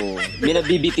true.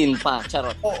 Binabibitin pa.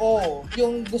 Charot. Oo.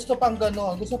 Yung gusto pang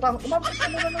gano'n. Gusto pang, umabot ka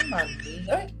muna ng monthly.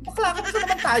 Ay, bakla ka pa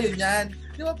naman tayo niyan.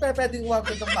 Di ba pwedeng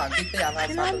umabot ng monthly? Kaya nga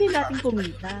kailangan din natin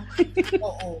kumita.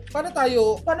 Oo. Paano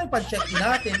yung pan-check-in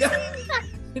natin?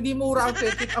 Hindi mura ang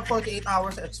 48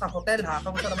 hours sa hotel ha.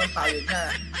 Kamusta naman tayo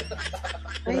niyan?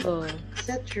 Oo. Is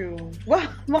that true? Wow,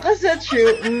 maka-set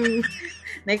true.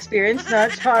 Na-experience na,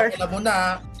 Char. Alam mo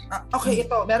na. Okay,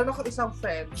 ito. Meron ako isang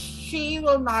friend. She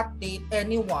will not date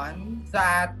anyone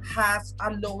that has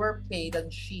a lower pay than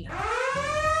she has.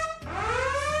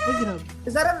 Ay, grabe.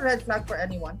 Is that a red flag for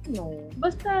anyone? No.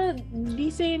 Basta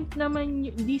decent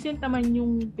naman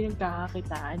yung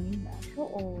pinagkakakitaan nila.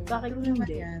 Oo. Bakit True naman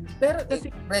hindi? yan. Pero Kasi-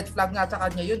 red flag nga sa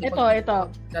kanya yun. Ito.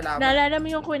 Nalaman. Naalala mo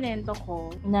yung kwento ko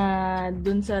na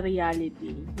dun sa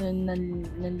reality,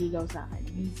 nanligaw sa akin.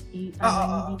 Hindi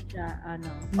siya,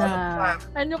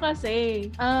 ano kasi,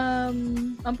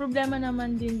 ang problema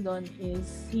naman din doon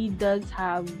is he does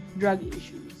have drug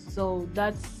issues. So,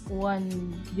 that's one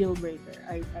deal breaker.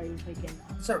 I can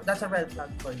So, that's a red flag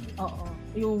for you. Oo.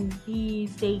 Yung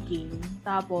he's taking,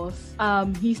 tapos,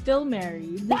 he's still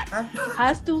married,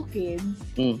 has 2 kids,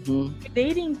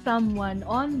 dating someone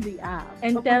on the app,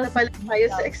 and tells Papunta pala tayo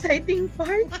sa exciting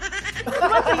part.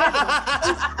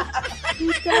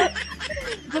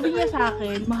 sabi niya sa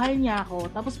akin, mahal niya ako,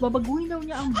 tapos babaguhin daw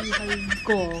niya ang buhay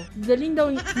ko. Dalhin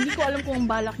daw, hindi ko alam kung ang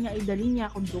balak niya ay dalhin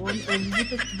niya ako doon o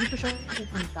dito siya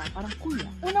pupunta. Parang, kuya,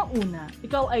 unang-una,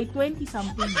 ikaw ay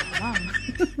 20-something lamang.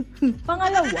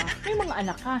 Pangalawa, may mga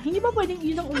anak ka. Hindi ba pwedeng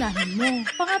yun ang unahin mo?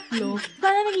 Pangatlo,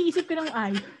 sana nag-iisip ka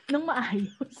ng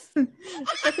maayos.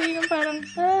 Kasi yung parang,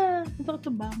 sakit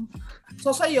sa bang.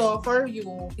 So, sa'yo, for you,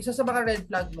 isa sa mga red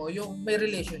flag mo, yung may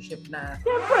relationship na...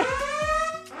 Siyempre,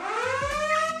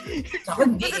 Sa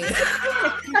akin, hindi eh.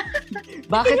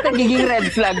 Bakit nagiging red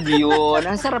flag yun?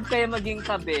 Ang sarap kaya maging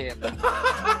kabir.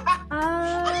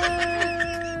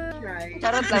 Right.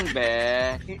 Charot lang, be.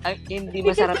 Hindi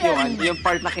masarap yung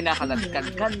part na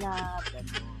kinakaladkad-kalad.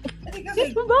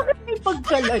 bakit may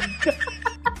pagkalad ka?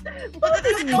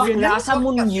 Nasa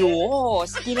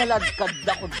munyos, kinaladkad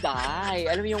ako, day.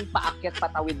 Alam mo yung paakyat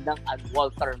patawid ng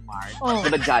Walter Mart? Oh.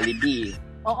 Diba Jollibee?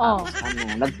 Oo.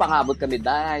 Nagpangabot kami,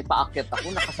 day. Paakyat ako,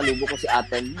 nakasalubong ko si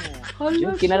ate mo.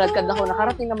 Yung Hala kinaladkad siya. ako,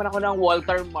 nakarating naman ako ng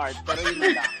Walter Mart, pero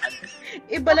yun lang.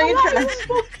 Iba lang yung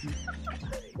transport.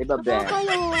 Diba, be?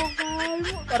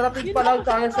 Parating pa lang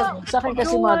tayo Sa akin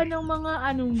kasi Gawa ng mga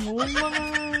mga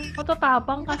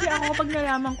matatapang kasi ako pag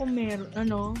nalaman kong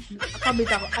kabit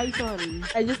ako, sorry.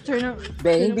 I just turn around.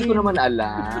 Be, hindi ko naman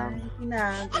alam.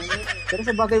 Inago. Pero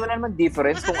sa bagay, wala naman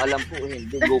difference kung alam ko o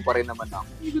hindi. Go pa rin naman ako.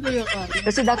 Hindi ko talaga kaya.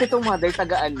 Kasi dati itong mother,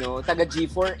 taga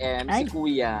G4M, si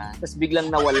Kuya. Tapos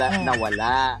biglang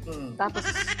nawala. Tapos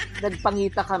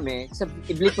nagpangita kami.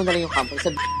 I-blip mo na lang yung campus.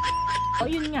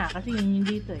 Yun nga, kasi yun yung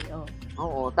dito eh.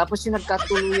 Oo. Tapos yung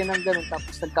nagkatuluyan ng ganun.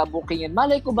 Tapos nagkabukingan.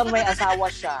 Malay ko bang may asawa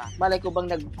siya? Malay ko bang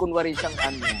nagkunwari siyang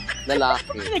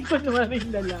lalaki? Nagkunwaring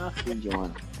lalaki.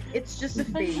 Yun. It's just a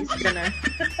face, gano'n.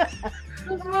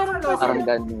 Parang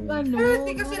ganun.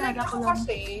 Hindi kasi like, ako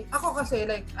kasi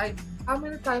like, how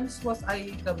many times was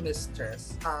I the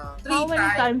mistress? 3 How many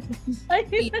times?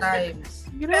 3 times.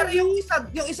 Pero yung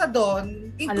isa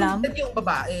doon, included yung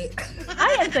babae.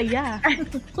 Ay, ang saya.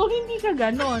 So, hindi ka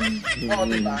ganon. Oo,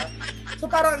 diba? So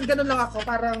parang ganun lang ako,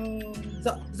 parang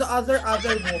the other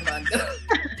woman.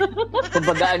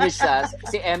 Kumbaga siya,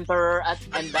 si Emperor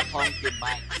and the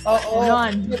Concubines. Oo,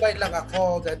 Ganon. concubine lang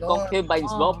ako, ganun.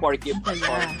 Concubines mo,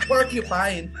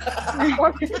 Porcupine.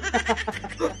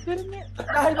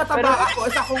 Dahil mataba ako,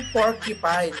 isa akong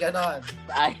porcupine, ganon.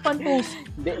 Ay, Pantus.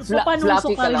 hindi, So,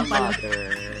 panusok fluffy ka ka lang, lang pala. mother.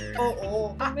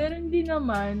 Oo. Meron din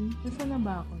naman, nasa na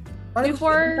ba ako? Parang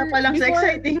Ito pa lang sa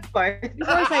exciting part.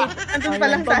 Before side. Andun pa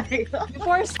lang tayo.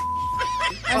 Before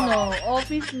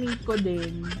Office mate ko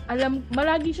din.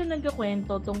 Malagi siya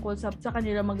nagkakwento tungkol sa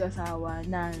kanila mag-asawa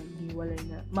na hiwalay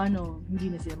na, hindi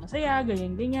na sila masaya,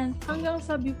 ganyan. Hanggang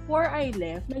sa before I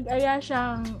left, nag-aya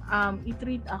siyang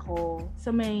i-treat ako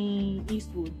sa may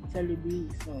Eastwood, sa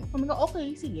Libis. Kami ko,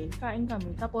 okay, sige, kain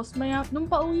kami. Tapos, nung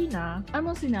pauwi na,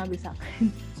 anong sinabi sa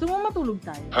akin? Matulog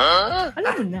tayo.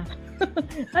 Alam mo na.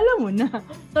 Alam mo na.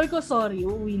 Sabi ko, sorry,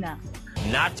 uuwi na ako.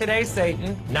 Not today,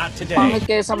 Satan. Not today. Pangit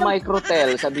kayo sa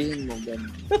microtel, sabihin mo. Kasi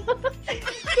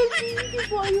hindi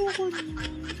po ayoko na.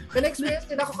 May experience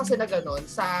din ako kasi na ganun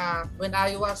when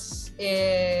I was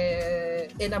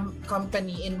in a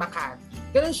company in Makati.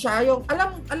 Ganun siya, yung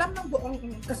alam ng buong,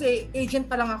 kasi agent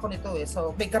pa lang ako nito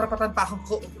so may karapatan pa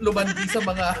akong lumandi sa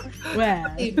mga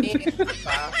teammates, diba?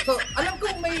 So alam ko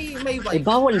may wife.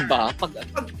 Bawal ba?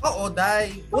 Oo,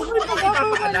 dahil huwag mo lang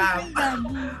ipapaalam.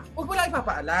 Huwag mo lang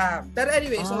ipapaalam. Pero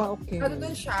anyway, so ano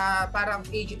dun siya, parang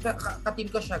agent, ka-team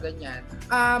ko siya, ganyan.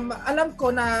 Alam ko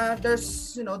na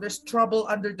there's trouble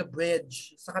under the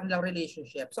bridge sa kanilang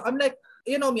relationship. So I'm like,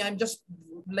 you know me, I'm just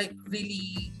like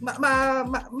really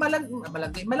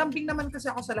malambing naman kasi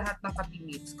ako sa lahat ng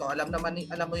ka-teammates ko. Alam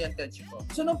mo yan, Kenji ko.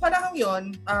 So nung panahon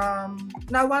yon,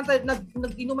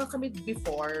 nag-inuman kami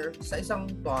before sa isang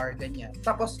bar, ganyan.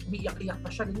 Tapos umiiyak-iyak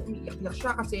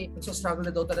siya kasi nagsastruggle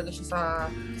na daw talaga siya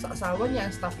sa asawa niya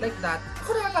and stuff like that.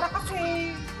 Ako na parang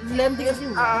okay, lending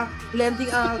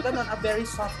a very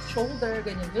soft shoulder,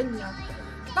 ganyan.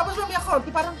 Tapos umiyak ko,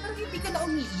 parang hindi ka na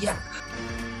umiiyak.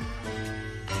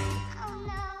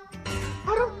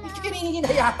 Parang kinihingi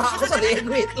na yata ako sa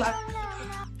wait lang.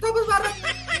 Tapos parang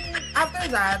after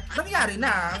that, nangyari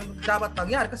na ang dapat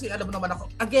mangyari kasi alam mo naman ako,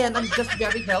 again, I'm just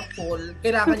very helpful.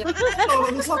 Kailangan niya,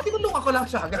 so tinulungan ko lang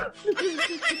siya.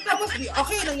 Tapos,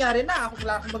 okay, nangyari na. Ako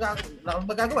wala akong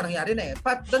magagawa, nangyari na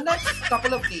But the next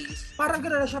couple of days, parang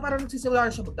gano'n na siya, parang nagsisimula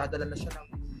na siya, magdadala na siya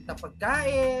ng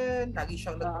pagkain, lagi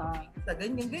siyang na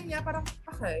ganyan, parang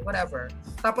okay, whatever.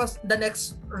 Tapos the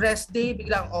next rest day,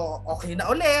 biglang okay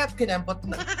na ulit,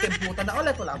 kemputan na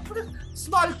ulit, wala.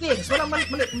 Small things,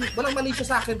 walang mali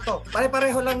siya sa akin to.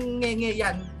 Pare-pareho lang ngenge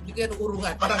yan, hindi ko yan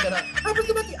urungan, parang gano'n. Tapos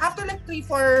diba, after like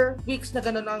 3-4 weeks na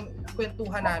gano'n ang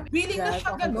kwentuhan namin, willing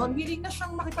na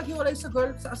siyang makipaghiwalay sa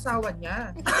asawa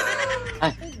niya. Oh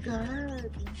my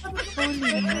God.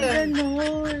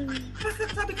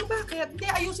 Sabi ko, bakit? Hindi,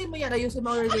 ayusin mo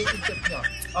ang relationship nyo.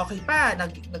 Okay pa,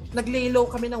 nag-lay low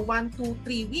kami ng 1, 2,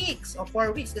 3 weeks or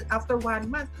 4 weeks. Then after 1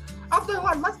 month,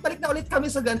 balik na ulit kami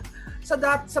sa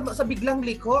biglang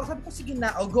liko. Sabi ko, sige na,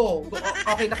 go.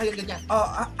 Okay na kayo ganyan.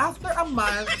 After a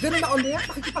month, gano'n na ulit,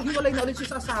 makikipaghiwalay na ulit siya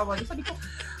sa asawa niya. Sabi ko,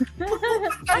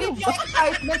 galit yung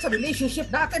excitement sa relationship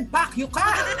natin, back you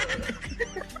ka!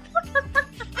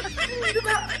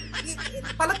 Diba?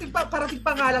 Parating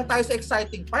pa nga lang tayo sa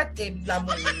exciting part, bigla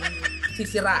mong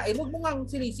sisirain. Huwag mo nga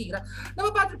sinisira.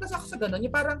 Nababatrip kasi ako sa gano'n.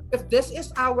 Yung parang, if this is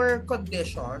our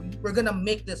condition, we're gonna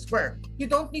make this work. You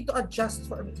don't need to adjust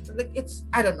for, like,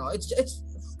 I don't know, it's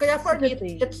kaya for me,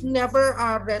 it's never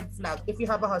a red flag if you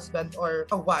have a husband or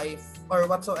a wife or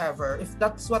whatsoever. If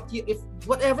that's if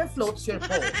whatever floats your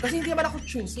boat. Kasi hindi naman ako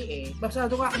choosy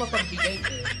Masyado nga ako mapagbigay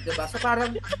Diba? So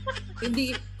parang,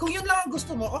 kung yun lang ang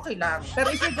gusto mo, okay lang.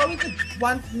 Pero if you're going to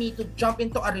want me to jump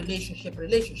into a relationship,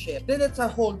 then it's a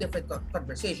whole different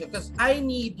conversation. Because I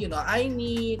need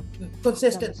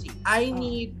consistency. I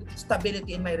need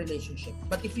stability in my relationship.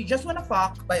 But if you just wanna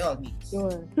fuck, by all means.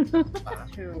 Sure.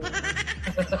 True.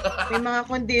 May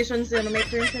mga conditions yun, may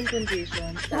terms and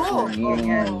conditions.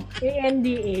 May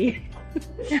NDA.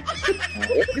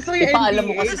 Gusto ko yung Ipaalam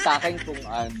mo NDA. kasi sa akin kung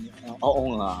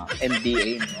oo nga,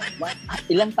 NDA, no?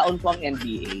 Ilang taon po ang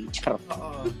NDA? Charot.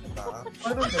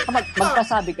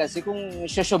 Magpasabi kasi kung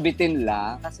syosyobitin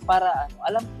lang, kasi para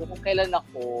alam ko kung kailan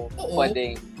ako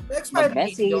pwedeng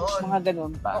mag-message, mga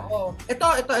ganun pa. Oo.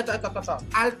 Ito.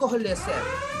 Alcoholism.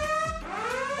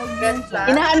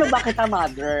 Inaano ba kita,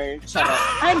 mother? Charot.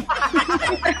 Ay!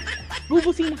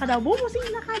 Bubusin na ka daw.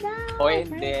 O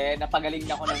hindi, napagaling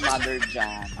na ako ng mother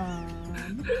dyan.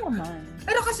 Hindi naman.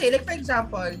 Pero kasi, like for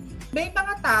example, may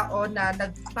mga tao na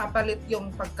nagpapalit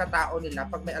yung pagkatao nila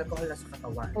pag may alcohol na sa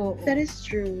katawan. That is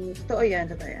true. Totoo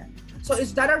yan. So,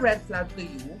 is that a red flag to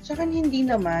you? Tsaka hindi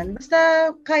naman. Basta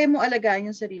kaya mo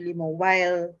alagaan yung sarili mo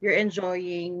while you're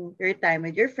enjoying your time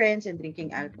with your friends and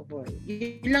drinking alcohol.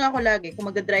 Yun lang ako lagi. Kung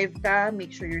mag-drive ka, make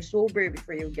sure you're sober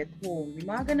before you get home. Yung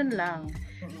mga ganun lang.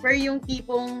 Pero yung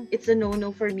tipong, it's a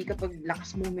no-no for me kapag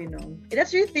lakas mo minom.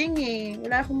 That's your thing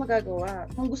Wala akong magagawa.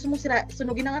 Kung gusto mo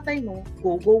sunugin ang atay mo,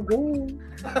 go.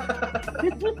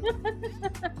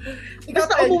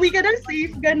 Basta umuwi ka ng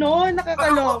safe, gano'n,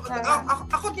 nakakaloka.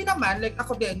 Ako din naman, like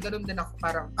ako din, ganun din ako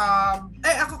parang,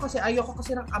 ako kasi, ayoko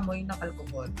kasi ng amoy ng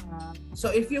alcohol. So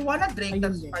if you wanna drink,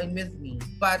 that's fine with me.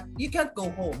 But you can't go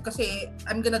home kasi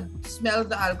I'm gonna smell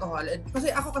the alcohol. And, kasi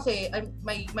ako kasi,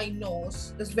 my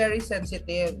nose is very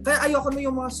sensitive. Kaya ayoko na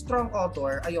yung mga strong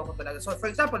odor, ayoko talaga. So for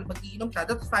example, mag-iinom ka,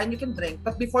 that's fine, you can drink.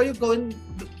 But before you go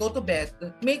to bed,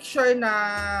 make sure na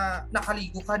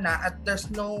nakaligo ka na at there's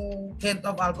no hint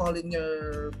of alcohol in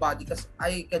your body kasi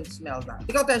I can smell that.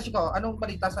 Ikaw, Teshiko, anong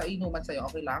balita sa inuman sa'yo?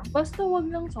 Okay lang? Basta wag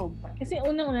lang sobra. Kasi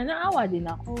unang-una, naawa din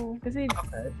ako. Kasi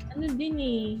ano din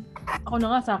eh, ako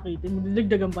na nga sakitin,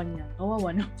 magdagdagan pa niya. Kawawa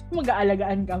na.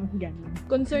 Mag-aalagaan kami, ganun.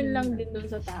 Concern lang din dun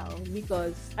sa tao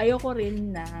because ayoko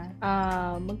rin na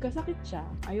magkasakit siya.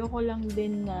 Ayoko lang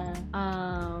din na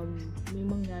may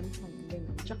mangyari sa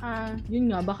ganun. Tsaka,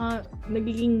 yun nga, baka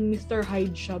nagiging Mr.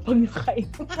 Hyde siya pag nakain.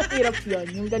 Mahirap yun,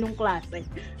 yung ganung klase.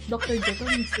 Dr. Jekyll,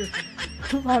 Mr.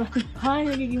 Hyde. Parang,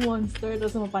 nagiging monster,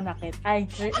 tapos mapanakit. Ay,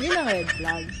 yun ang red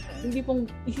flag. Hindi pong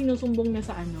isinusumbong na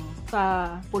sa sa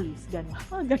police,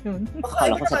 gano'n. Gano'n.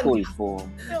 Akala ko sa pulpo.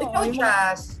 Ikaw,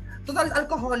 Jazz, total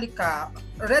alcoholic ka.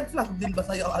 Red flag din ba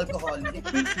sa'yo alcoholic?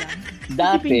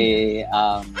 Dati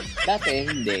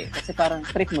hindi. Kasi parang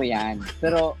trip mo yan.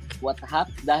 Pero what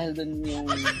happened, dahil dun yung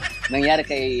nangyari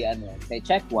kay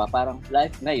Chekwa, parang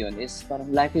life ngayon is, parang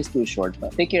life is too short.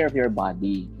 Take care of your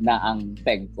body na ang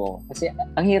peg ko. Kasi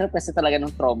ang hirap kasi talaga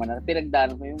ng trauma na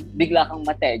pinagdaan mo yung bigla kang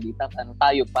mategi,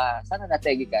 tayo pa. Sana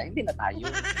nategi ka, hindi na tayo.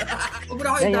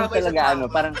 Ngayon talaga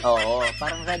parang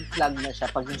red flag na siya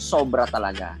pag yung sobra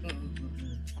talaga.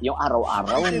 Yung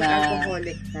araw-araw na.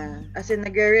 Alcoholic na. As in,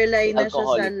 nag-rely na siya sa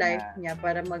Alcoholic life niya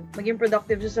para maging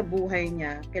productive siya sa buhay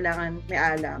niya. Kailangan may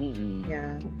alak.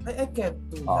 Yeah. I can't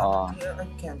do that.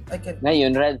 I can't.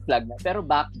 Ngayon, red flag na. Pero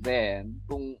back then,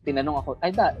 kung tinanong ako,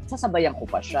 sasabayan ko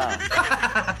pa siya.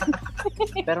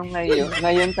 Pero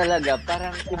ngayon talaga,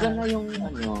 parang iba na yung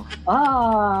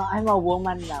I'm a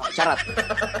woman now. Charot.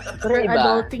 Pero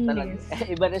iba.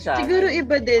 Iba na siya. Siguro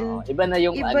iba din. Iba na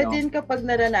yung Iba din kapag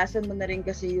naranasan mo na rin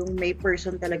kasi yung may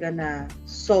person talaga na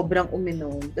sobrang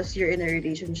uminom, tapos you're in a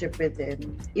relationship with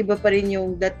them. Iba pa rin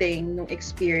yung dating nung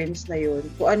experience na yun.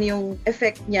 Kung ano yung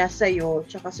effect niya sa'yo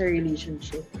tsaka sa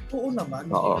relationship. Oo naman.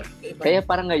 Oo. Kaya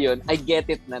parang ngayon, I get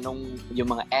it na nung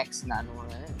yung mga ex na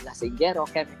lasinggero,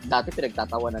 kaya dati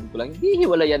pinagtatawanan ko lang, hindi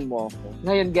hiwalayan mo ako.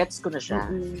 Ngayon, gets ko na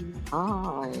siya.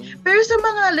 Pero sa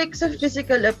mga like sa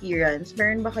physical appearance,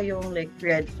 meron ba kayong like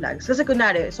red flags? Kasi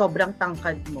kunwari, sobrang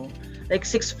tangkad mo. Like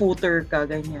 6-footer ka,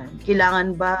 ganyan.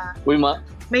 Kailangan ba?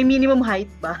 May minimum height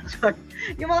ba?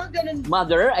 Yung mga ganun.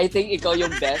 Mother, I think ikaw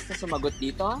yung best na sumagot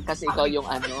dito. Kasi ikaw yung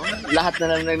lahat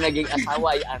na lang naging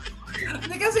asawa ay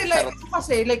Kasi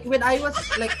when I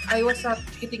was a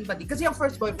cheating buddy. Kasi yung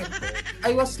first boyfriend ko,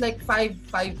 I was like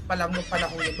 5'5" pa lang nung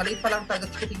panahon yun. Maliit pa lang talaga,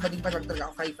 cheating buddy pa lang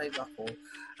talaga ako, 5'5" ako.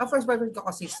 Ang first boyfriend ko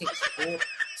kasi 6'4".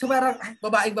 So parang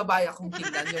babae akong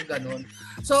tingnan yung ganun.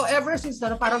 So ever since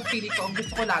na parang feeling ko, ang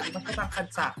gusto ko lagi, mas matangkad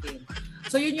sa akin.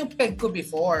 So yun yung peg ko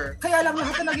before. Kaya lang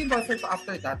lahat na naging boyfriend ko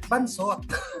after that, bansot.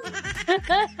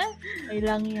 Ay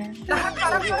lang yan. Lahat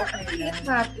parang liit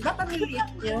na. Lahat ang liit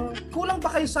nyo. Kulang ba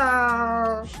kayo sa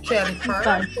cherry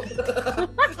pearl?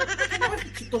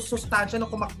 Ito sustansya nung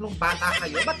kumaklong bata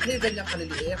kayo. Ba't hindi ganyan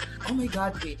kaliliit? Oh my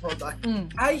God, wait, hold on.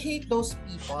 I hate those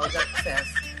people that says,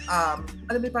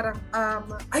 alam mo parang,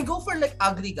 I go for like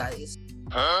ugly guys.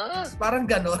 Parang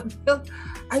ganon.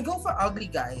 I go for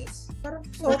ugly guys. Parang,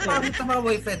 pangit na mga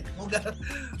boyfriend mo.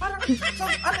 Parang,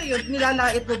 ano yun?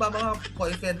 Nilalait mo ba mga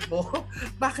boyfriend mo?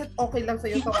 Bakit okay lang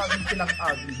sa'yo tawagin silang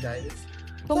ugly guys?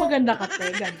 Kung maganda ka,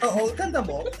 ganda. Oo, ganda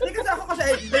mo. Kasi ako kasi,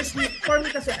 for me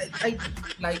kasi, I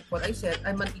like what I said,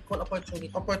 I'm an equal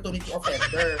opportunity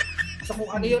offender. So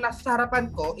kung ano yung nasa harapan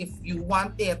ko, if you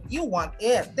want it,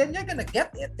 then you're gonna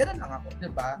get it. Ganun lang ako, di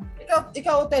ba?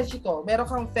 Ikaw, Teshiko, meron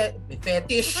kang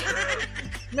fetish?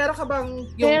 Meron ka bang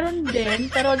yung... Meron din,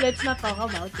 pero let's not talk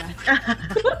about that.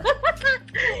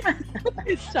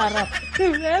 Charot.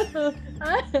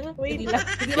 Wait lang.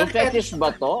 Yung fetish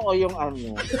ba to? O yung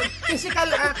ano? Physical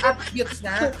attributes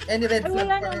na? Any red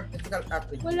flag for physical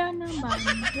attributes?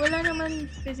 Wala naman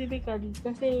specifically.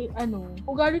 Kasi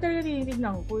ugali talaga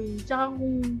tinitignan ko eh. Tsaka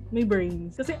kung may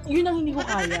brains. Kasi yun ang hindi ko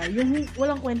kaya. Yung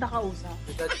walang kwenta kausap.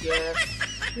 Yes.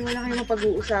 Yung wala kayong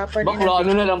mapag-uusapan. Bakla,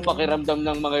 na lang pakiramdam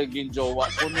ng mga ginjowa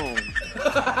ko, no?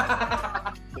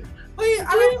 Uy,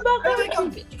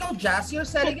 bakit? ikaw, Jazz, you're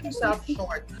selling yourself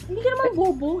short. Hindi ka naman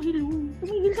bobo, hello.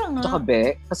 Tumigil ka nga. Tsaka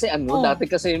kasi dati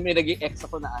kasi may naging ex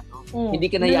ako na hindi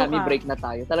ka na yummy, break na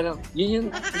tayo. Talagang, yun,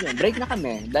 break na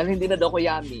kami. Dahil hindi na daw ko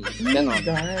yummy. Ganon.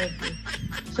 God.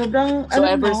 Sobrang, So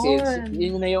ever since,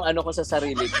 yun na yung ko sa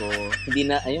sarili ko,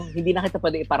 hindi na kita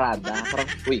pwede iparada. Parang,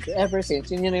 ever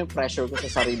since, yun na yung pressure ko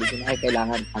sa sarili ko na,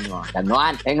 kailangan,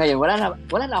 ganuan. Ngayon,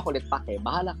 wala na ako ulit pake.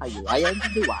 Bahala kayo. Ayaw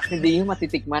hindi yung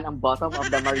matitikman ang bottom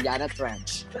of the Mariana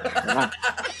Trench.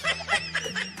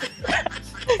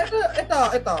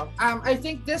 Ito. I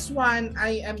think this one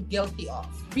I am guilty of.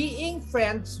 Being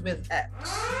friends with ex.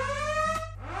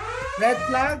 Red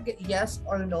flag, yes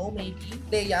or no, maybe.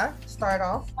 Leia, start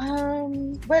off.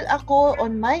 Well, ako,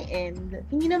 on my end,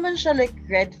 hindi naman siya like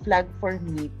red flag for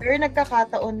me. Pero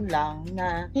nagkakataon lang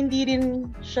na hindi rin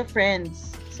siya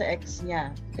friends sa ex niya.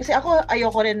 Kasi ako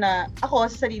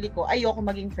sa sarili ko, ayoko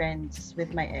maging friends with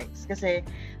my ex. Kasi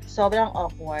sobrang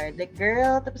awkward. Like,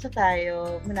 girl, tapos na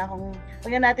tayo.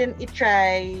 Huwag na natin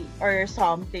i-try or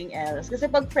something else. Kasi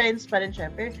pag friends pa rin,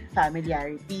 syempre,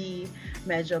 familiarity,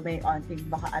 medyo may onting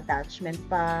baka attachment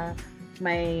pa,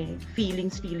 may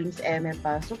feelings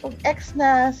pa. So pag ex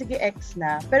na, sige ex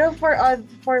na. Pero for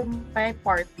my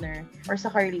partner or sa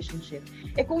relationship,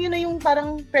 kung yun na yung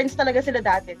parang friends talaga sila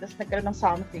dati, tapos nagkaroon ng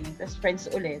something, tapos friends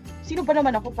ulit, sino ba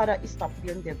naman ako para i-stop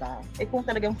yun, diba? Kung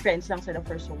talagang friends lang sila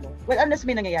for so long. Well, unless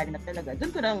may nangyayari na talaga,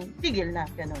 dun ko nang tigil na,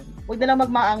 ganun. Huwag na lang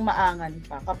magmaang-maangan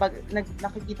pa kapag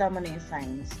nakikita mo na yung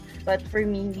signs. But for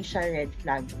me, hindi siya red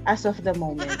flag as of the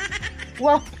moment.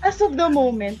 Well, as of the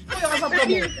moment.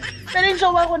 Pero yung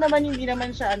jowa ko naman, hindi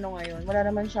naman siya ngayon. Wala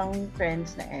naman siyang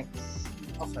friends na ex.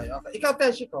 Okay. Ikaw,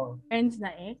 Teshiko. Friends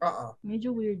na ex? Oo. Medyo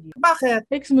weird yun. Bakit?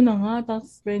 Ex mo na nga,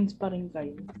 tapos friends pa rin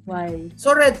kayo. Why?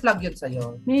 So, red flag yun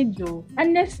sa'yo? Medyo.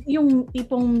 Unless yung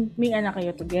tipong may anak kayo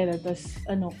together, tapos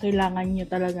kailangan nyo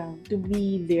talagang to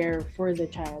be there for the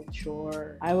child,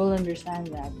 sure. I will understand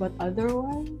that. But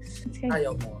otherwise, it's kind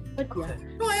ayaw mo. But yeah.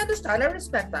 No, I understand. I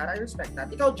respect that.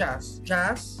 Ikaw, Jazz.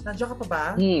 Jazz, nandiyan ka pa ba?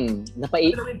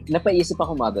 Napaisip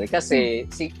ako, mother. Kasi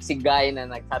si guy na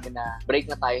nagsabi na break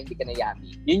na tayo, hindi ka na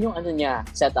yummy. Yun yung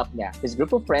setup niya. His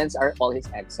group of friends are all his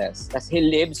exes. Tapos he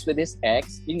lives with his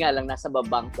ex, yun nga lang nasa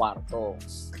babang kwarto.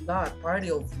 Not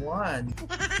party of one.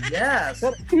 Yes.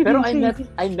 Pero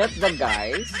I met the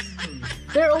guys.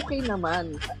 They're okay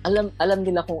naman. Alam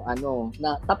nila kung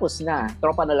na tapos na.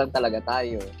 Tropa na lang talaga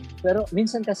tayo. Pero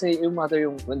minsan kasi yung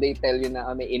mother, when they tell you na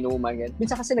may inuman yan,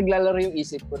 minsan kasi naglalaro yung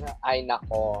isip ko na, ay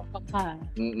nako.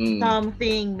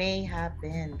 Something may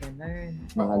happen. Ganun.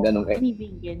 Mga ganun.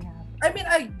 Anything can happen. I mean,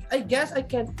 I guess I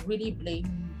can't really blame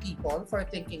people for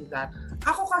thinking that.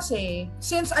 Ako kasi,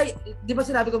 since di ba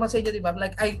sinabi ko man sa inyo, di ba?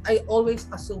 Like, I always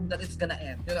assume that it's gonna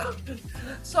end, you know?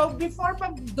 So, before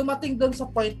pag dumating doon sa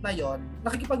point na yon,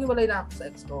 nakikipag-iwalay na ako sa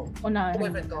ex ko.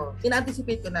 Boyfriend ko.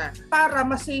 In-anticipate ko na para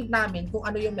ma-save namin kung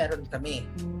ano yung meron kami.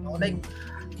 No? Like,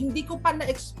 hindi ko pa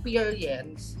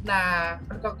na-experience na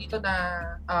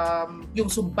yung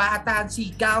sumbatan,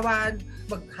 sigawan,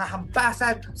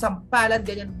 maghahampasan, sampalan,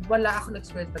 ganyan. Wala akong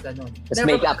experience na gano'n. Tapos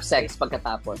make-up sex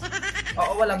pagkatapos.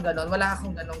 Oo, walang gano'n. Wala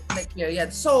akong gano'ng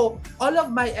experience. So, all of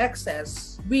my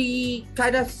exes, we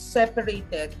kind of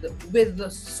separated with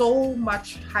so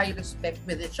much high respect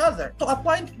with each other. To a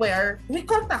point where we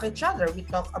contact each other. We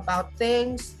talk about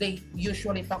things. They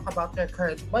usually talk about their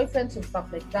current boyfriends and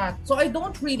stuff like that. So, I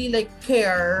don't really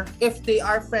care if they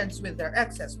are friends with their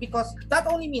exes because that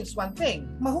only means one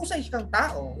thing. Mahusay kang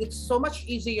tao. It's so much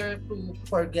easier to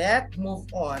forget, move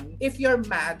on if you're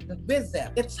mad with them.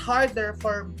 It's harder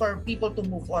for people to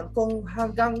move on kung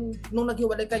hanggang nung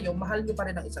naghiwalay kayo, mahal niyo pa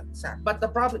rin ang isa't isa. But the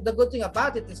good thing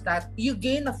about it is that you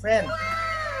gain a friend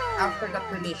after that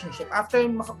relationship. After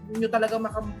nyo talaga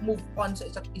maka-move on sa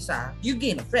isa't isa, you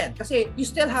gain a friend. Kasi you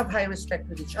still have high respect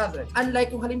with each other.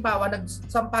 Unlike kung halimbawa,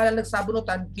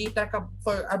 nagsabunutan, bitter ka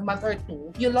for a month or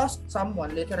two, you lost someone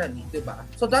literally, diba?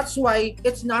 So that's why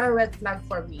it's not a red flag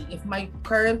for me if my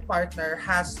current partner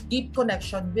has deep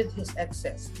connection with his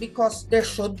exes. Because there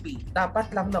should be.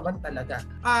 Dapat lang naman talaga.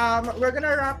 We're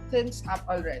gonna wrap things up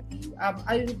already.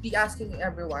 I will be asking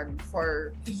everyone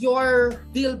for your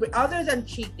deal other than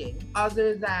cheating,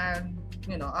 other than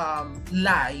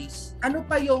lies, ano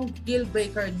pa yung deal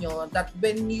breaker nyo that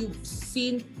when you've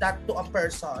seen that to a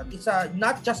person, it's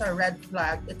not just a red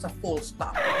flag, it's a full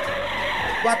stop?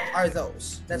 What are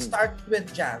those? Let's start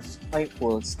with Jazz. Ay,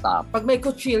 full stop. Pag may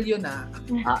kutsilyo na.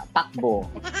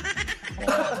 Takbo.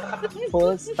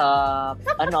 Full stop.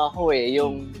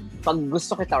 Yung pag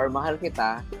gusto kita or mahal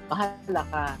kita, bahala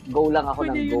ka. Go lang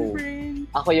ako ng go.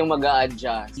 Ako yung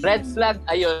mag-a-adjust. Red flag,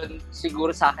 ayun,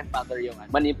 siguro sa akin, mother, yung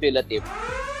manipulative.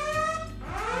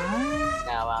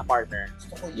 partner.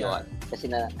 Gusto ko Yun.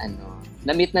 Kasi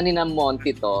na-meet na ni na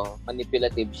Monty to,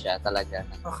 manipulative siya talaga.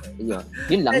 Okay.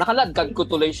 Yun lang, nakalagkag ko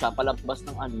tuloy siya palabas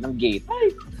ng gate.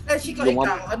 Shiko,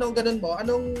 ikaw, anong ganun mo?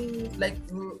 Anong like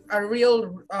a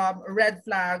real red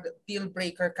flag, deal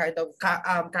breaker kind of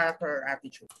character or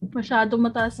attitude? Masyado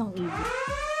mataas ang ego.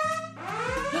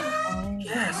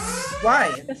 Yes.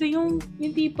 Why? Kasi yung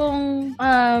tipong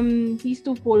he's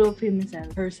too full of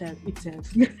himself, herself, itself.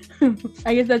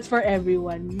 I guess that's for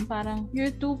everyone. Yung parang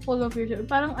you're too full of yourself.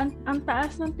 Parang ang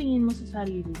taas ng tingin mo sa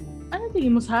sarili mo. Ano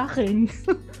tingin mo sa akin?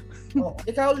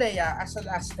 Ikaw, Leia, as a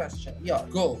last question.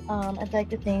 Go. I'd like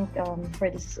to thank for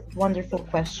this wonderful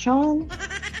question.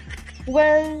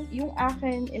 Well, yung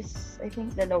akin is, I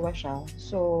think, dalawa siya.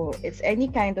 So, it's any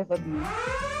kind of abuse.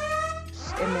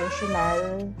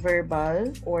 Emotional,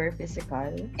 verbal, or physical,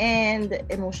 and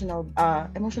emotional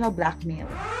blackmail.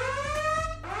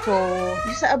 So,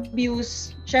 yung sa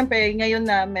abuse, syempre, ngayon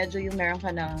na medyo yung meron ka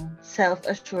ng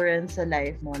self-assurance sa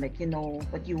life mo, like you know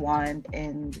what you want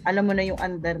and alam mo na yung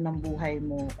under ng buhay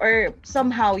mo or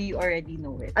somehow you already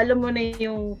know it. Alam mo na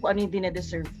yung kung ano yung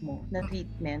dine-deserve mo na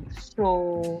treatment.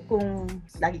 So, kung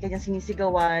lagi ka niyang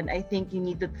sinisigawan, I think you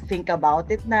need to think about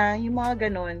it na, yung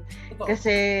mga ganun.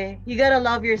 Kasi, you gotta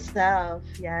love yourself.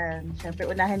 Yan. Syempre,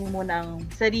 unahin mo ng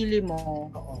sarili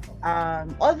mo.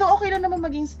 Although okay lang naman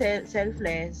maging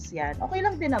selfless, yan. Okay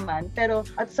lang din naman, pero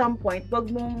at some point,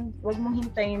 wag mong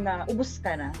hintayin na ubos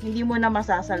ka na. Hindi mo na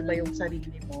masasalba yung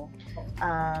sarili mo.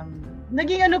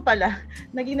 Naging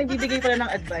nagbibigay pala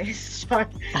ng advice.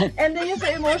 And then yung sa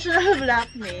emotional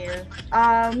blackmail,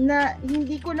 na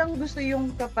hindi ko lang gusto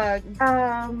yung kapag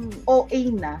OA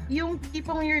na. Yung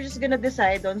tipong you're just gonna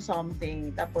decide on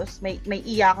something, tapos may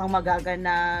iyak kang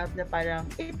magaganap na parang,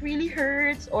 it really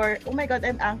hurts, or oh my God,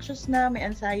 I'm anxious na, may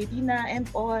anxiety na, and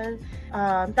all.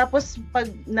 Tapos pag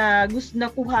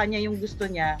nakuha niya yung gusto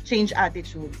niya, change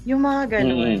attitude. Yung mga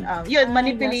ganun. Yun,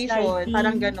 manipulation,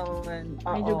 parang ganun.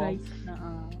 Medyo guys na.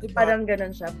 Parang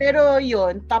ganun siya. Pero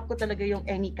yun, top ko talaga yung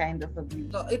any kind of abuse.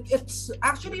 So it's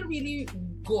actually really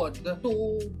good to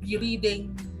be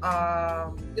reading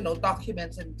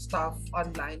documents and stuff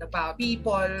online about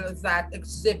people that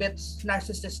exhibits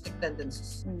narcissistic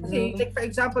tendencies. Kasi like for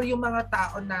example, yung mga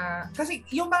tao na, kasi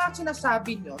yung mga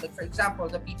sinasabi nyo, like for example,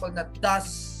 the people that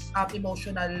does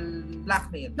emotional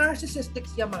blackmail.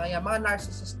 Narcissistics yung mga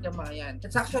narcissist yung mga yan.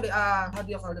 It's actually, how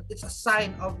do you call it? It's a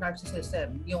sign of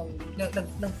narcissism. Yung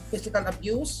physical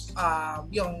abuse,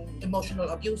 yung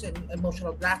emotional abuse and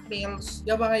emotional blackmails,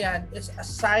 yung mga yan is a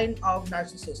sign of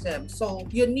narcissism. So,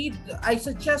 I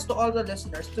suggest to all the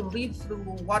listeners to read through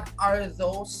what are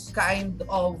those kind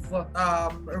of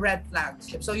red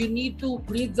flags. So, you need to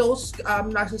read those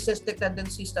narcissistic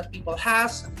tendencies that people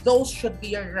has. Those should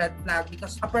be a red flag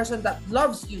because a person that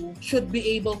loves you should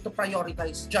be able to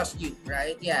prioritize just you,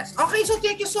 right? Yes. Okay, so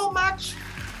thank you so much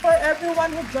for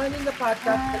everyone who joined in the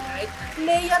podcast tonight.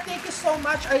 Leia, thank you so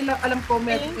much. Alam ko,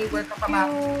 may work ka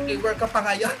pa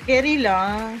ngayon. Scary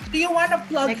lang. Do you wanna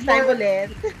plug Next time ulit.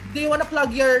 Do you wanna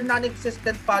plug your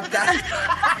non-existent podcast?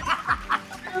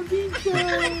 Sabi ko,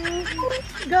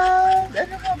 God,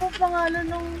 ano nga ba pangalan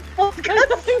ng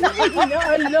podcast?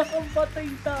 Inaalala kang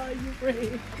patay tayo,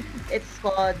 pre. It's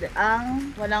called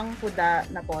Ang Walang Kuda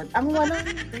na Pod. Ang walang,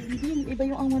 hindi, iba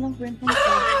yung ang walang kwentong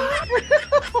pod.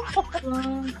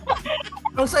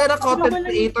 Ang saya na content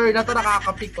creator na to,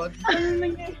 nakakapikot.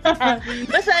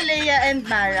 Basta Leia and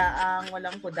Mara ang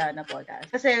Walang Kuda na podcast.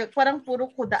 Kasi parang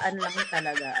puro kudaan lang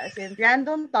talaga. As in,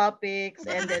 random topics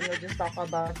and then we'll just talk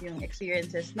about yung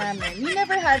experiences namin. We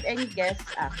never had any guests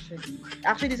actually.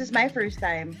 Actually, this is my first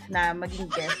time na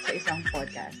maging guest sa isang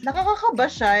podcast.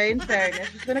 Nakakakaba siya, in fairness.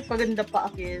 Gusto nagpaganda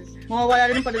pa akis.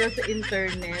 Mawawala rin pala sa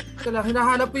internet.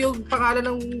 Hinahanap ko yung pangalan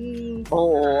ng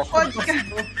podcast.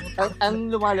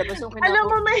 Ang lumalabas yung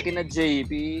kina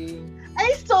JP.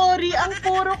 Ay, sorry. Ang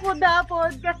Puro Kuda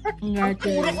podcast. Ang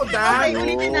Puro Kuda. Okay,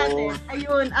 ulitin natin.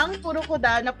 Ayun, ang Puro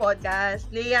Kuda na podcast.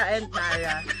 Leia and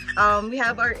Mara. We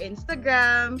have our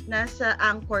Instagram. Nasa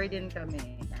Anchor din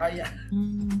kami. Ayan.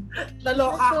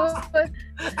 Naloka.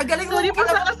 Ang galing mo.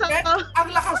 Ang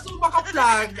lakas mo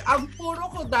maka-plug. Ang Puro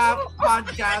Kuda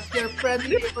podcast. Your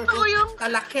friendly neighborhood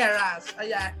talakeras.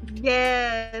 Ayan.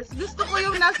 Yes. Gusto ko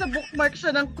yung nasa bookmark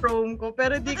siya ng Chrome ko,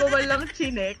 pero di ko walang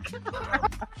chinek.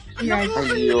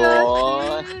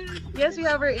 Yes, we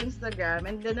have our Instagram.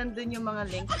 And then nandun yung mga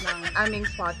links ng aming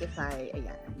Spotify.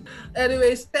 Ayan.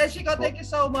 Anyways, Teshiko, thank you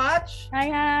so much.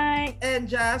 Hi. And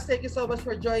Jazz, thank you so much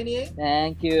for joining.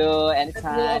 Thank you. And we'll,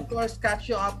 Anytime. of course, catch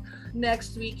you up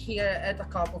next week here at the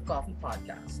Cup of Coffee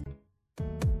podcast.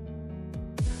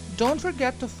 Don't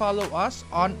forget to follow us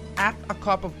on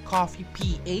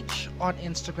 @acupofcoffeeph on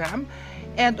Instagram.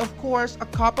 And of course, A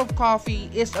Cup of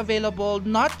Coffee is available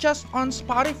not just on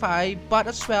Spotify, but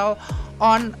as well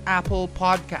on Apple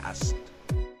Podcasts.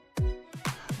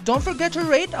 Don't forget to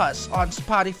rate us on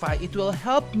Spotify. It will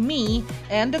help me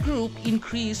and the group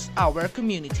increase our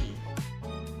community.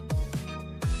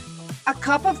 A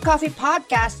Cup of Coffee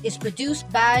podcast is produced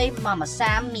by Mama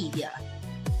Sam Media.